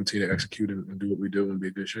we got to continue to execute and do what we do and be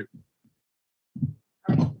in good shape.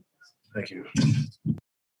 Thank you.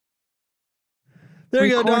 There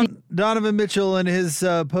you go, Donovan Mitchell and his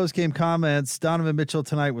post-game comments. Donovan Mitchell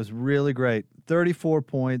tonight was really great. 34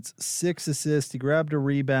 points, 6 assists. He grabbed a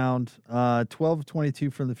rebound, 12 of 22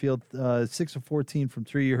 from the field, 6 of 14 from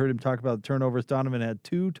 3. You heard him talk about the turnovers. Donovan had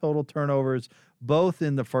 2 total turnovers, both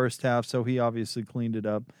in the first half, so he obviously cleaned it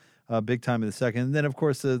up big time in the second. And then, of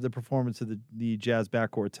course, the performance of the Jazz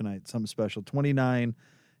backcourt tonight, something special. 29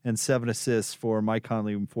 and 7 assists for Mike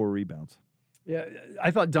Conley and 4 rebounds. Yeah,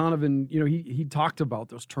 I thought Donovan, he talked about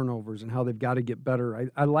those turnovers and how they've got to get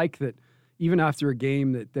better. I like that even after a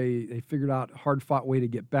game that they figured out a hard-fought way to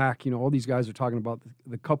get back. All these guys are talking about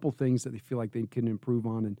the couple things that they feel like they can improve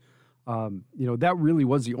on. And, that really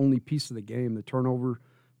was the only piece of the game. The turnover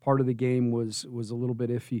part of the game was a little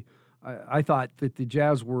bit iffy. I thought that the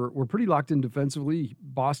Jazz were pretty locked in defensively.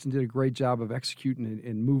 Boston did a great job of executing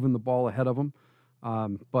and moving the ball ahead of them.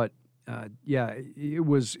 But it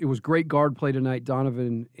was great guard play tonight.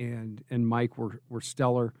 Donovan and Mike were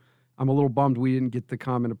stellar. I'm a little bummed we didn't get the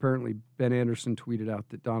comment. Apparently, Ben Anderson tweeted out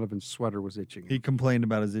that Donovan's sweater was itching. He complained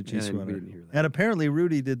about his itchy sweater. We didn't hear that. And apparently,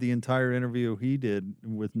 Rudy did the entire interview he did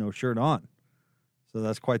with no shirt on. So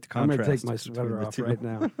that's quite the contrast. I'm going to take my sweater off right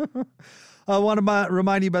now. I want to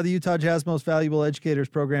remind you about the Utah Jazz Most Valuable Educators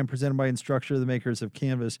program presented by Instructure, the makers of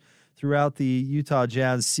Canvas. Throughout the Utah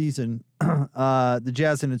Jazz season, the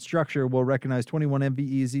Jazz and Instructure will recognize 21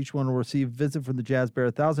 MVEs. Each one will receive a visit from the Jazz Bear,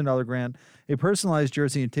 $1,000 grant, a personalized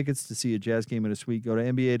jersey, and tickets to see a Jazz game in a suite. Go to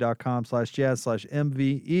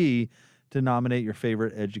NBA.com/Jazz/MVE to nominate your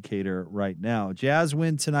favorite educator right now. Jazz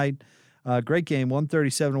win tonight. Great game,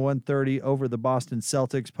 137-130 over the Boston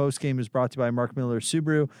Celtics. Post-game is brought to you by Mark Miller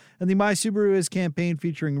Subaru and the My Subaru Is campaign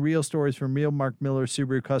featuring real stories from real Mark Miller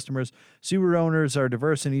Subaru customers. Subaru owners are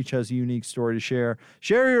diverse and each has a unique story to share.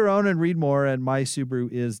 Share your own and read more at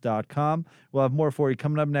mysubaruis.com. We'll have more for you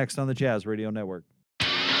coming up next on the Jazz Radio Network.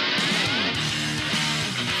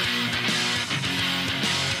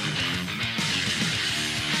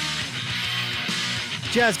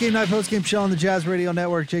 Jazz Game Night Postgame Show on the Jazz Radio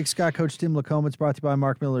Network. Jake Scott, Coach Tim LaComb. It's brought to you by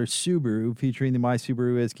Mark Miller Subaru, featuring the My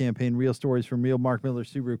Subaru Is campaign. Real stories from real Mark Miller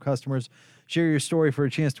Subaru customers. Share your story for a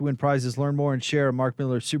chance to win prizes. Learn more and share at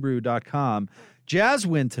markmillersubaru.com. Jazz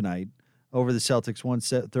win tonight over the Celtics,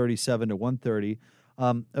 137-130.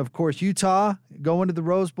 Of course, Utah going to the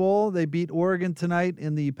Rose Bowl. They beat Oregon tonight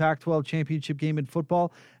in the Pac-12 championship game in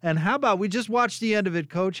football. And how about, we just watched the end of it,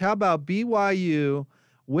 Coach. How about BYU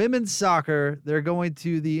women's soccer? They're going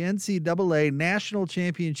to the NCAA National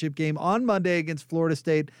Championship game on Monday against Florida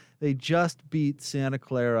State. They just beat Santa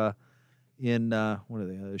Clara in, what are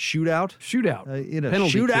they, a shootout? In a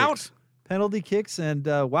penalty shootout. Kicks. Penalty kicks. And,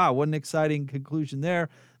 wow, what an exciting conclusion there.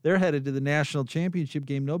 They're headed to the National Championship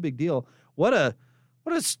game. No big deal. What a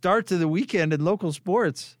start to the weekend in local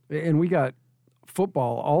sports. And we got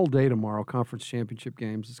football all day tomorrow, conference championship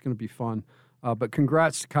games. It's going to be fun. But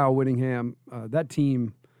congrats to Kyle Whittingham. That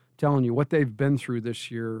team, telling you what they've been through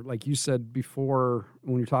this year, like you said before,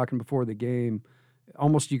 when you're talking before the game,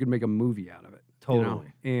 almost you could make a movie out of it.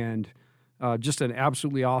 Totally. And just an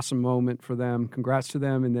absolutely awesome moment for them. Congrats to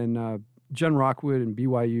them. And then Jen Rockwood and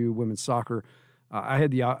BYU women's soccer. I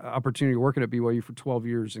had the opportunity of working at BYU for 12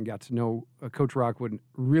 years and got to know Coach Rockwood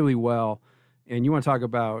really well. And you want to talk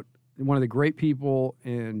about one of the great people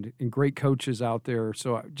and great coaches out there.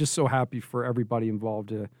 So just so happy for everybody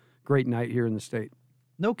involved. A great night here in the state.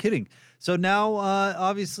 No kidding. So now,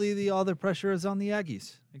 obviously, all the pressure is on the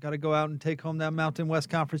Aggies. They got to go out and take home that Mountain West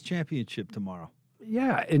Conference Championship tomorrow.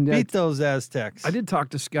 Yeah, and beat those Aztecs. I did talk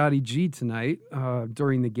to Scotty G tonight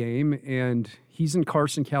during the game, and he's in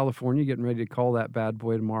Carson, California, getting ready to call that bad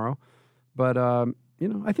boy tomorrow. But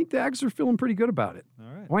I think the Ags are feeling pretty good about it.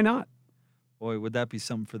 All right. Why not? Boy, would that be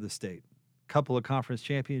something for the state. Couple of conference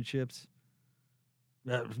championships.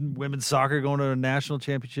 Women's soccer going to a national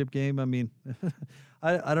championship game. I mean,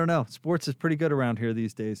 I don't know. Sports is pretty good around here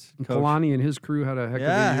these days. Kalani and his crew had a heck of a year.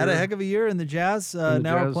 Yeah, had a heck of a year. And the Jazz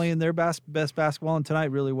now are playing their best basketball. And tonight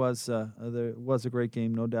really was there was a great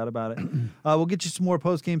game, no doubt about it. We'll get you some more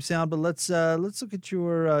post-game sound, but let's look at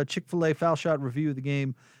your Chick-fil-A foul shot review of the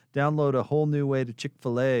game. Download a whole new way to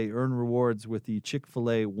Chick-fil-A. Earn rewards with the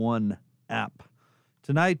Chick-fil-A One app.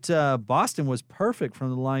 Tonight, Boston was perfect from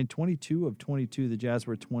the line, 22 of 22. The Jazz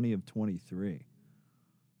were 20 of 23.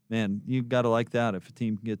 Man, you've got to like that if a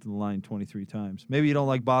team can get to the line 23 times. Maybe you don't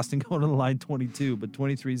like Boston going to the line 22, but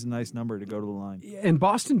 23 is a nice number to go to the line. And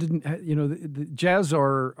Boston didn't, the Jazz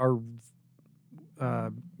are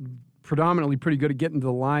predominantly pretty good at getting to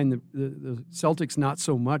the line. The Celtics not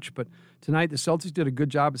so much, but tonight the Celtics did a good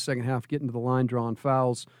job the second half getting to the line, drawing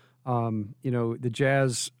fouls. The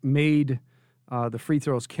Jazz made the free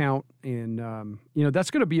throws count, and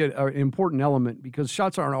that's going to be an important element because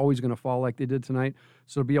shots aren't always going to fall like they did tonight.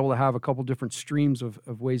 So to be able to have a couple different streams of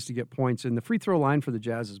ways to get points, and the free throw line for the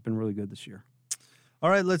Jazz has been really good this year. All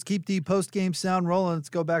right, let's keep the post-game sound rolling. Let's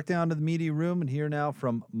go back down to the media room and hear now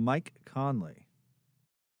from Mike Conley.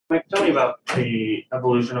 Mike, tell me about the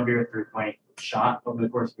evolution of your three-point shot over the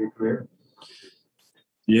course of your career.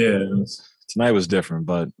 Yeah, tonight was different,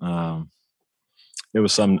 but it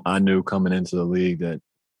was something I knew coming into the league that,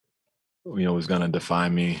 was going to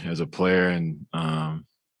define me as a player. And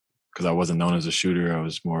because I wasn't known as a shooter, I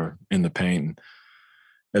was more in the paint. And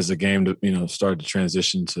as the game, started to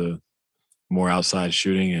transition to more outside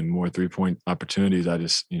shooting and more three-point opportunities, I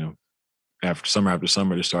just, after summer,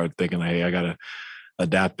 just started thinking, like, hey, I got to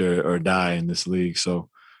adapt or die in this league. So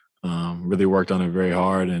really worked on it very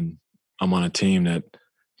hard. And I'm on a team that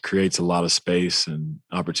creates a lot of space and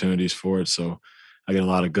opportunities for it. So I get a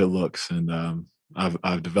lot of good looks, and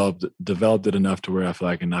I've developed it enough to where I feel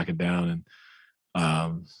like I can knock it down,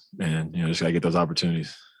 and just gotta get those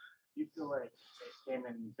opportunities. Do you feel like it came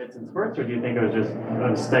in fits and spurts, or do you think it was just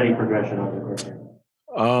a steady progression over the course of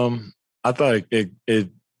it? I thought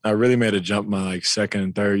I really made a jump my second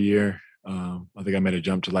and third year. I think I made a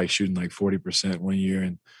jump to shooting 40% one year,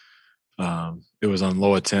 and it was on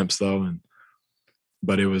low attempts though,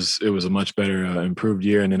 but it was a much better improved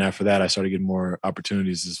year. And then after that, I started getting more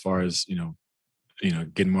opportunities as far as,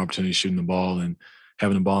 getting more opportunities shooting the ball and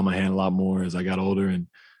having the ball in my hand a lot more as I got older. And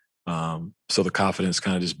so the confidence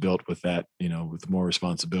kind of just built with that, with more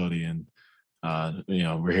responsibility. And,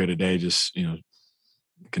 we're here today just,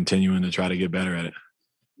 continuing to try to get better at it.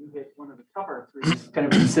 You hit one of the tougher threes kind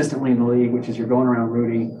of consistently in the league, which is you're going around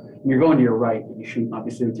Rudy, and you're going to your right, but you shoot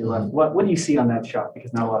obviously with your left. What do you see on that shot?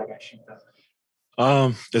 Because not a lot of guys shoot that.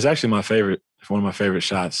 It's actually one of my favorite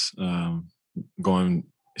shots, going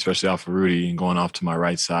especially off of Rudy and going off to my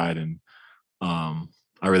right side. And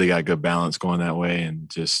I really got good balance going that way. And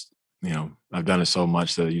just, I've done it so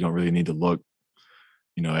much that you don't really need to look,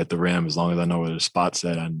 at the rim. As long as I know where the spot's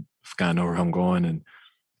at, I kind of know where I'm going. And,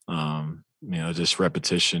 just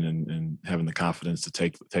repetition and having the confidence to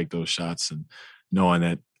take those shots and knowing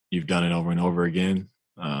that you've done it over and over again.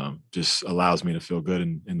 Just allows me to feel good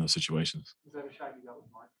in those situations. Was that a shot you got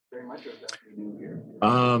with Mark very much, or was that pretty new here?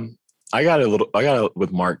 I got it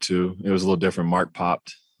with Mark too. It was a little different. Mark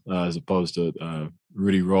popped as opposed to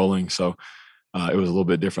Rudy rolling, so it was a little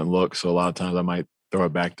bit different look. So a lot of times I might throw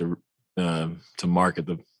it back to Mark at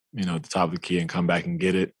the at the top of the key and come back and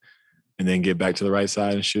get it, and then get back to the right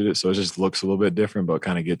side and shoot it. So it just looks a little bit different, but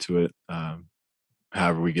kind of get to it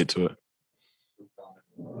however we get to it.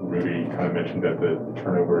 Rudy kind of mentioned that the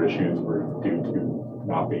turnover issues were due to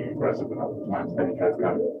not being aggressive enough at times. I think you guys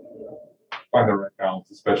got to find the right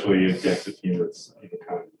balance, especially against a team that's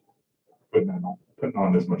kind of putting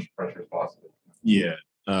on as much pressure as possible. Yeah,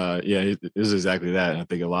 it is exactly that. And I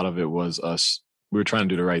think a lot of it was us. We were trying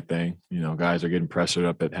to do the right thing. Guys are getting pressured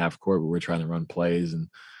up at half court, but we're trying to run plays and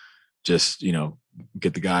just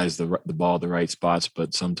get the guys the ball at the right spots.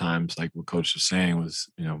 But sometimes, like what Coach was saying, was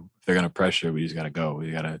if they're going to pressure, we just got to go.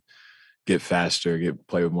 We got to get faster,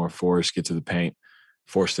 play with more force, get to the paint,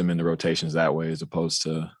 force them into rotations that way, as opposed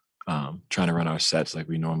to trying to run our sets like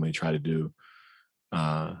we normally try to do,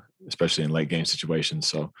 especially in late game situations.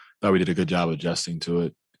 So I thought we did a good job adjusting to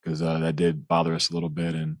it, because that did bother us a little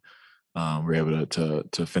bit, and we were able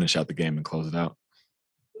to finish out the game and close it out.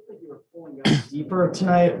 You were pulling guys deeper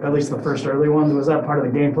tonight, at least the first early ones. Was that part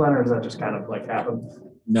of the game plan, or does that just kind of happen?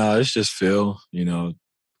 No, it's just feel.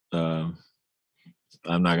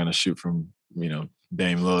 I'm not going to shoot from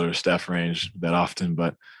Dame Lillard or Steph range that often,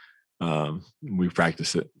 but we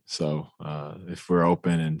practice it. So if we're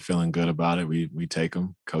open and feeling good about it, we take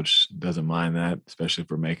them. Coach doesn't mind that, especially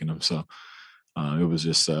if we're making them. So it was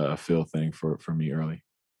just a feel thing for me early.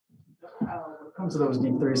 When it comes to those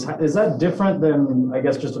deep threes, is that different than, I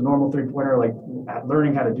guess, just a normal three-pointer, like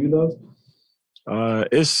learning how to do those?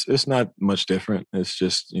 It's not much different. It's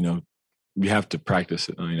just, you have to practice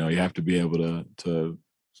it. You have to be able to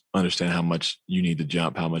understand how much you need to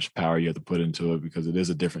jump, how much power you have to put into it, because it is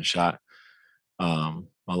a different shot. A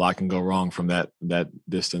lot can go wrong from that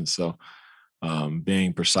distance. So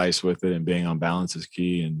being precise with it and being on balance is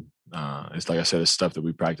key. And it's like I said, it's stuff that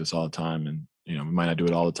we practice all the time. And, we might not do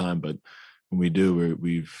it all the time, but when we do,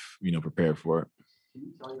 we've prepared for it. Can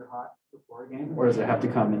you tell you're hot before a game, or does it have to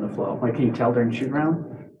come in the flow? Like, can you tell during shoot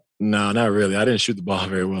around? No, not really. I didn't shoot the ball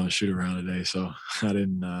very well in shoot around today, so I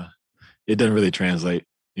didn't. It doesn't really translate,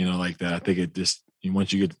 like that. I think it just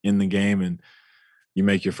once you get in the game and you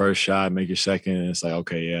make your first shot, make your second, and it's like,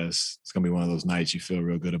 okay, yes, it's gonna be one of those nights you feel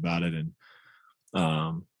real good about it, and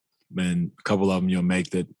a couple of them you'll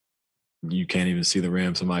make that you can't even see the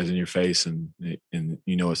rim, somebody's in your face, and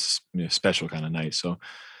it's a special kind of night. So,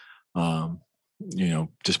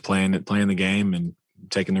 just playing the game and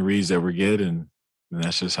taking the reads that we get, and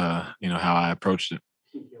that's just how I approached it.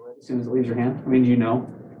 As soon as it leaves your hand,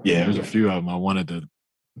 Yeah, there's a few of them. I wanted to,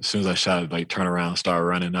 as soon as I shot it, like turn around, start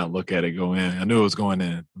running, not look at it go in. I knew it was going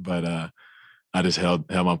in, but I just held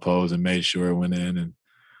my pose and made sure it went in, and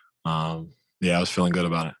I was feeling good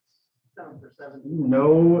about it. 7-for-7. Do you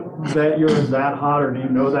know that you're that hot, or do you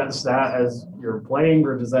know that stat as you're playing,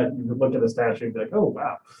 or does that you look at the stat sheet and be like, oh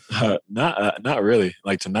wow? Not really.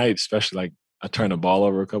 Like tonight, especially, like I turned the ball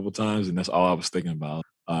over a couple of times, and that's all I was thinking about.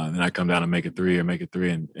 And then I come down and make a three,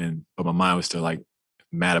 but my mind was still like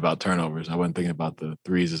mad about turnovers. I wasn't thinking about the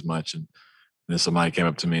threes as much. And then somebody came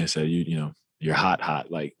up to me and said, you're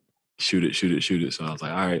hot, like shoot it. So I was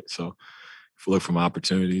like, all right. So look for my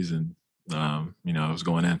opportunities, and I was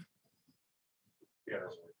going in.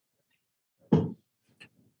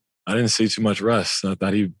 I didn't see too much rust. I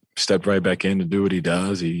thought he stepped right back in to do what he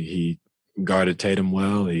does. He guarded Tatum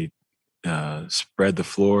well. He spread the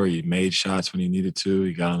floor. He made shots when he needed to.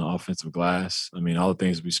 He got on the offensive glass. All the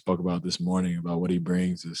things we spoke about this morning about what he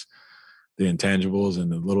brings is the intangibles and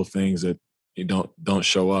the little things that you don't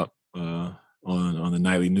show up on the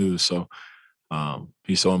nightly news. So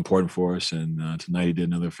he's so important for us. And tonight he did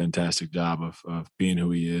another fantastic job of being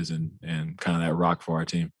who he is and kind of that rock for our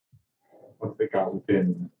team. Once they got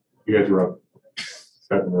within, you guys were up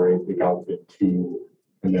 7 or 8, they got within 2,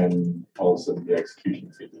 and then all of a sudden the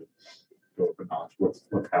execution seemed to go up a notch. What's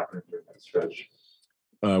happening during that stretch?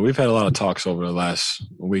 We've had a lot of talks over the last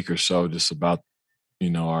week or so just about,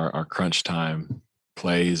 our crunch time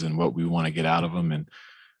plays and what we want to get out of them.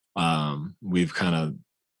 And we've kind of,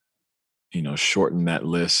 shortened that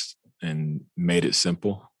list and made it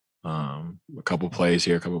simple. A couple plays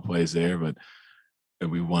here, a couple plays there, but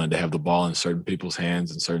we wanted to have the ball in certain people's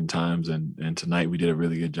hands at certain times. And tonight we did a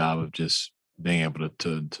really good job of just being able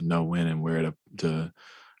to know when and where to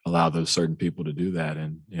allow those certain people to do that.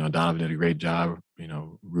 And, Donovan did a great job.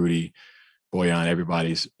 Rudy, Boyan,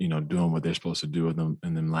 everybody's, doing what they're supposed to do with them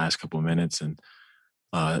in the last couple of minutes. And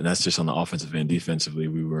that's just on the offensive end. Defensively,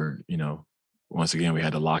 we were, once again, we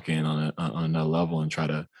had to lock in on another level and try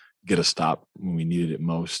to get a stop when we needed it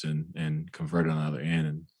most and convert it on the other end.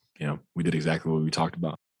 And, we did exactly what we talked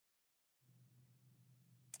about.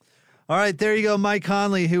 All right, there you go, Mike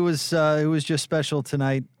Conley, who was just special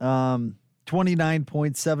tonight. 29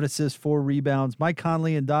 points, 7 assists, 4 rebounds. Mike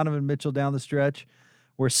Conley and Donovan Mitchell down the stretch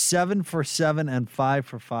were 7 for 7 and 5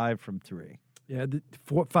 for 5 from 3. Yeah,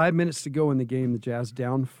 5 minutes to go in the game. The Jazz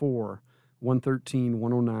down 4,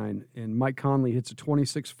 113-109, and Mike Conley hits a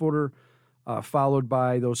 26-footer. Followed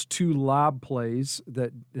by those 2 lob plays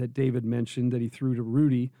that David mentioned that he threw to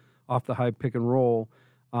Rudy off the high pick and roll.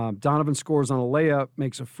 Donovan scores on a layup,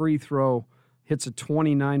 makes a free throw, hits a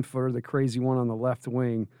 29-footer, the crazy one on the left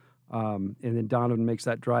wing, and then Donovan makes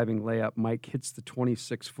that driving layup. Mike hits the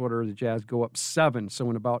 26-footer. The Jazz go up 7. So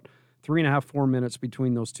in about 3.5, 4 minutes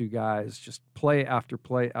between those two guys, just play after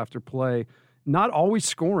play after play. Not always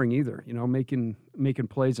scoring either, making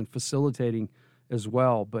plays and facilitating as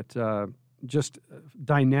well, but just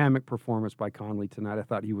dynamic performance by Conley tonight. I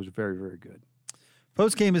thought he was very, very good.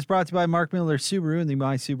 Postgame is brought to you by Mark Miller Subaru and the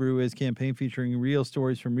My Subaru Is campaign, featuring real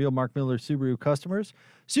stories from real Mark Miller Subaru customers.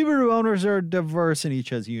 Subaru owners are diverse and each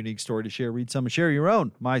has a unique story to share. Read some and share your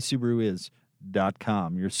own.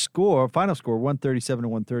 MySubaruIs.com. Your final score,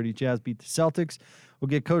 137-130. Jazz beat the Celtics. We'll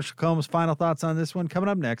get Coach LaComb's final thoughts on this one coming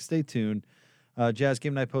up next. Stay tuned. Jazz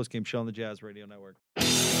Game Night Postgame Show on the Jazz Radio Network.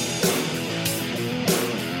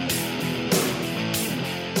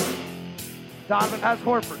 Donovan has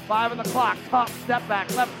Horford. 5 on the clock. Tough step back.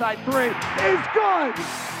 Left side 3 is good.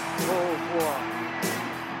 Oh, boy.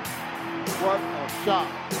 What a shot.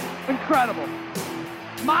 Incredible.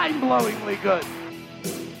 Mind-blowingly good.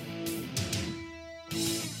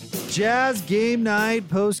 Jazz Game Night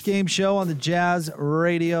post-game show on the Jazz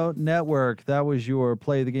Radio Network. That was your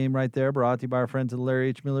play of the game right there, brought to you by our friends at Larry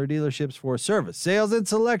H. Miller Dealerships for service, sales, and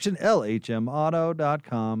selection.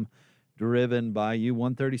 LHMauto.com. Driven by you.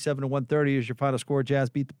 137-130 is your final score.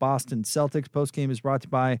 Jazz beat the Boston Celtics. Post-game is brought to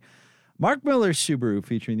you by Mark Miller Subaru,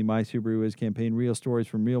 featuring the My Subaru Is campaign. Real stories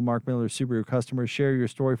from real Mark Miller Subaru customers. Share your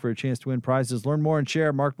story for a chance to win prizes. Learn more and share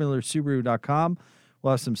at markmillersubaru.com.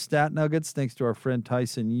 We'll have some stat nuggets thanks to our friend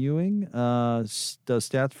Tyson Ewing. Does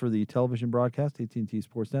stats for the television broadcast, AT&T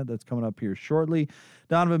Sportsnet. That's coming up here shortly.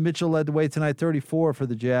 Donovan Mitchell led the way tonight, 34 for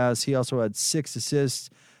the Jazz. He also had 6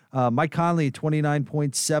 assists. Mike Conley, 29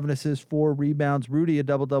 points, 7 assists, 4 rebounds. Rudy, a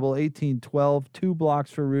double-double, 18-12, 2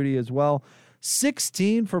 blocks for Rudy as well.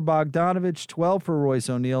 16 for Bogdanovich, 12 for Royce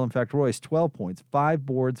O'Neal. In fact, Royce, 12 points, 5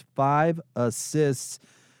 boards, 5 assists.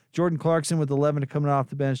 Jordan Clarkson with 11 coming off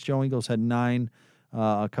the bench. Joe Ingles had 9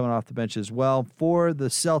 coming off the bench as well. For the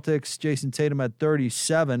Celtics, Jason Tatum had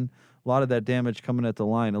 37. A lot of that damage coming at the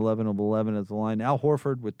line, 11 of 11 at the line. Al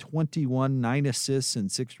Horford with 21, 9 assists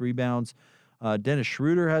and 6 rebounds. Dennis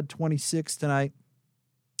Schroeder had 26 tonight.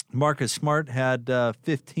 Marcus Smart had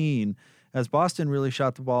 15. As Boston really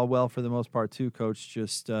shot the ball well for the most part too, Coach.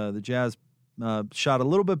 Just the Jazz shot a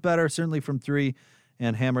little bit better, certainly from 3,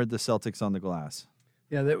 and hammered the Celtics on the glass.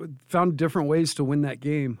 Yeah, they found different ways to win that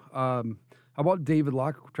game. How about David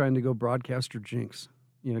Locke trying to go broadcaster jinx?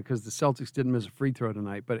 You know, because the Celtics didn't miss a free throw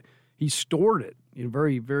tonight, but he stored it, you know,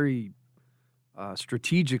 very, very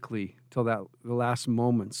strategically till the last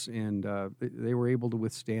moments, and they were able to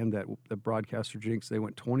withstand that broadcaster jinx. They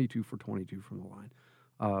went 22 for 22 from the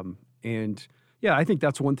line. And, yeah, I think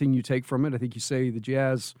that's one thing you take from it. I think you say the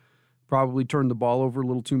Jazz probably turned the ball over a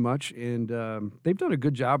little too much, and they've done a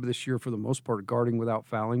good job this year for the most part guarding without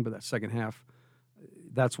fouling, but that second half,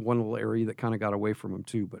 that's one little area that kind of got away from them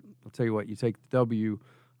too. But I'll tell you what, you take the W,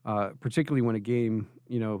 particularly when a game,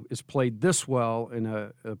 you know, is played this well and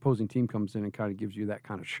an opposing team comes in and kind of gives you that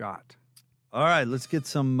kind of shot. All right, let's get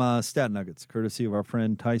some stat nuggets, courtesy of our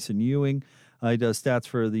friend Tyson Ewing. He does stats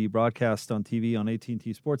for the broadcast on TV on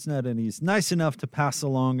AT&T Sportsnet, and he's nice enough to pass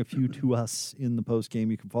along a few to us in the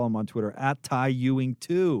postgame. You can follow him on Twitter at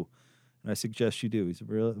TyEwing2, and I suggest you do. He's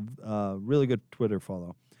a really good Twitter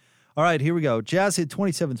follow. All right, here we go. Jazz hit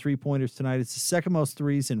 27 three-pointers tonight. It's the second most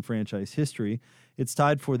threes in franchise history. It's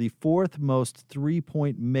tied for the 4th most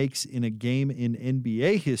three-point makes in a game in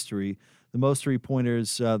NBA history, the most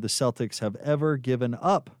three-pointers the Celtics have ever given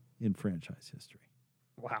up in franchise history.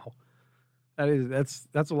 Wow. That's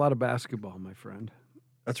a lot of basketball, my friend.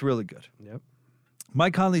 That's really good. Yep.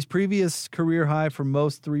 Mike Conley's previous career high for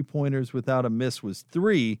most three-pointers without a miss was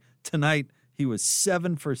 3. Tonight, he was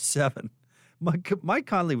 7 for 7. Mike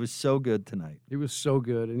Conley was so good tonight. He was so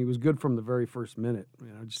good, and he was good from the very first minute. You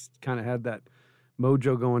know, just kind of had that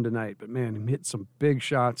mojo going tonight. But, man, he hit some big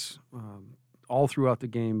shots all throughout the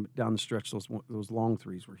game down the stretch. Those long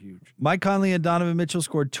threes were huge. Mike Conley and Donovan Mitchell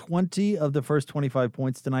scored 20 of the first 25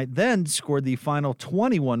 points tonight, then scored the final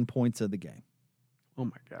 21 points of the game. Oh,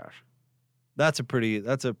 my gosh. That's a pretty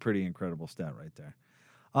incredible stat right there.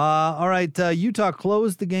 All right, Utah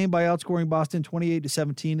closed the game by outscoring Boston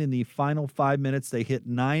 28-17 in the final 5 minutes. They hit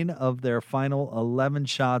 9 of their final 11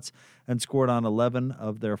 shots and scored on 11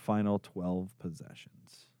 of their final 12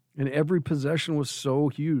 possessions. And every possession was so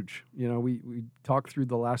huge. You know, we talked through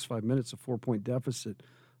the last 5 minutes, a 4-point deficit,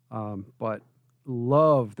 but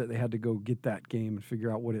love that they had to go get that game and figure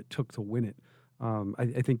out what it took to win it.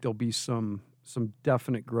 I think there'll be some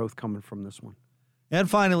definite growth coming from this one. And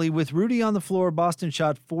finally, with Rudy on the floor, Boston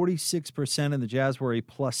shot 46%, and the Jazz were a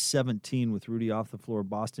plus 17. With Rudy off the floor,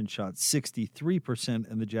 Boston shot 63%,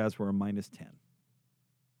 and the Jazz were a minus 10.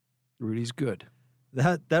 Rudy's good.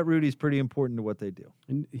 That Rudy's pretty important to what they do.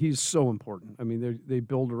 And he's so important. I mean, they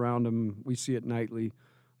build around him. We see it nightly.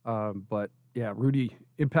 But, yeah, Rudy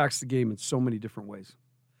impacts the game in so many different ways.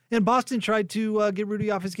 And Boston tried to get Rudy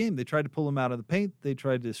off his game. They tried to pull him out of the paint. They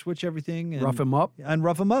tried to switch everything. And rough him up.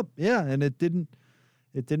 Yeah, and it didn't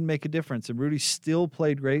make a difference. And Rudy still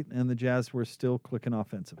played great, and the Jazz were still clicking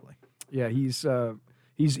offensively. Yeah, he's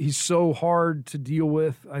so hard to deal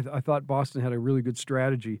with. I thought Boston had a really good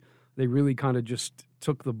strategy. They really kind of just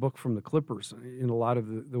took the book from the Clippers in a lot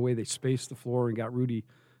of the way they spaced the floor and got Rudy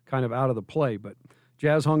kind of out of the play. But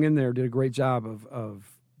Jazz hung in there, did a great job of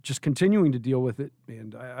just continuing to deal with it.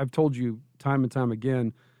 And I've told you time and time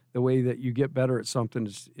again, the way that you get better at something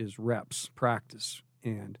is reps, practice.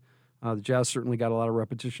 And The Jazz certainly got a lot of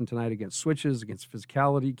repetition tonight against switches, against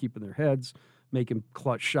physicality, keeping their heads, making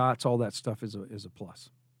clutch shots. All that stuff is a plus.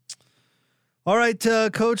 All right,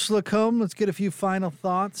 Coach LaComb, let's get a few final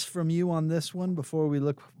thoughts from you on this one before we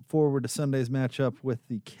look forward to Sunday's matchup with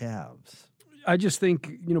the Cavs. I just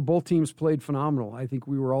think, both teams played phenomenal. I think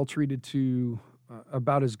we were all treated to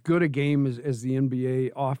about as good a game as the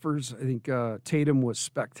NBA offers. I think Tatum was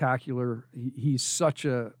spectacular. He's such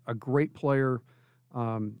a great player.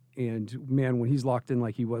 And, man, when he's locked in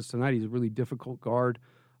like he was tonight, he's a really difficult guard.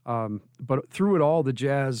 But through it all, the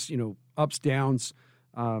Jazz, ups, downs,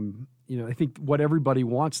 I think what everybody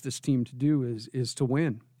wants this team to do is to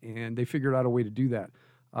win, and they figured out a way to do that.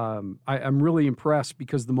 I'm really impressed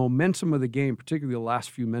because the momentum of the game, particularly the last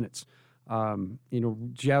few minutes,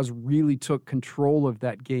 Jazz really took control of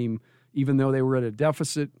that game, even though they were at a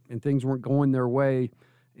deficit and things weren't going their way,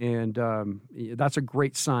 and that's a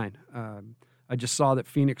great sign. I just saw that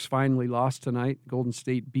Phoenix finally lost tonight. Golden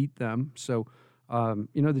State beat them, so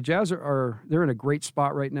the Jazz they're in a great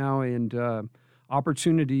spot right now, and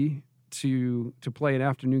opportunity to play an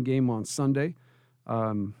afternoon game on Sunday.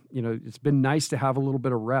 It's been nice to have a little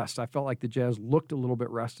bit of rest. I felt like the Jazz looked a little bit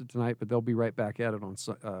rested tonight, but they'll be right back at it on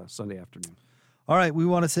Sunday afternoon. All right, we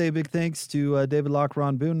want to say a big thanks to David Locke,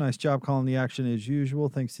 Ron Boone. Nice job calling the action as usual.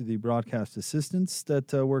 Thanks to the broadcast assistants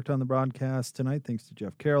that worked on the broadcast tonight. Thanks to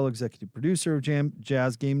Jeff Carroll, executive producer of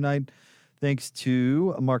Jazz Game Night. Thanks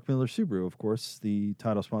to Mark Miller Subaru, of course, the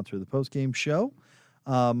title sponsor of the postgame show.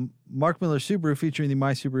 Mark Miller Subaru, featuring the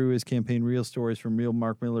My Subaru Is campaign, real stories from real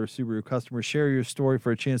Mark Miller Subaru customers. Share your story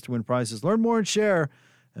for a chance to win prizes. Learn more and share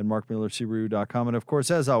at markmillersubaru.com. And of course,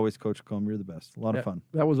 as always, Coach LaComb, you're the best. A lot of fun.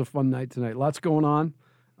 That was a fun night tonight. Lots going on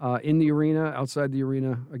in the arena, outside the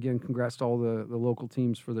arena. Again, congrats to all the local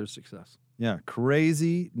teams for their success. Yeah,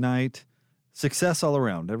 crazy night. Success all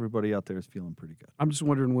around. Everybody out there is feeling pretty good. I'm just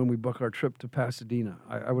wondering when we book our trip to Pasadena.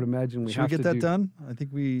 I would imagine we Should have we to get that done?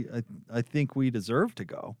 I think we deserve to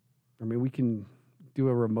go. I mean, we can do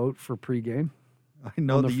a remote for pregame. I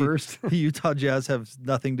know the first. The Utah Jazz have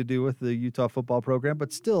nothing to do with the Utah football program,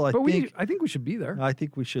 but still, I think we should be there. I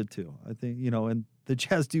think we should too. I think and the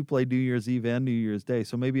Jazz do play New Year's Eve and New Year's Day,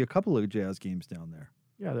 so maybe a couple of Jazz games down there.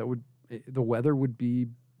 Yeah, the weather would be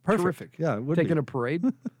terrific. Yeah, it would taking be. A parade.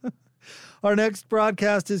 Our next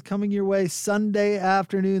broadcast is coming your way Sunday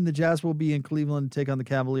afternoon. The Jazz will be in Cleveland to take on the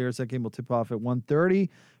Cavaliers. That game will tip off at 1:30.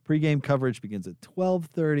 Pre-game coverage begins at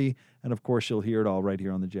 12:30. And, of course, you'll hear it all right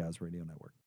here on the Jazz Radio Network.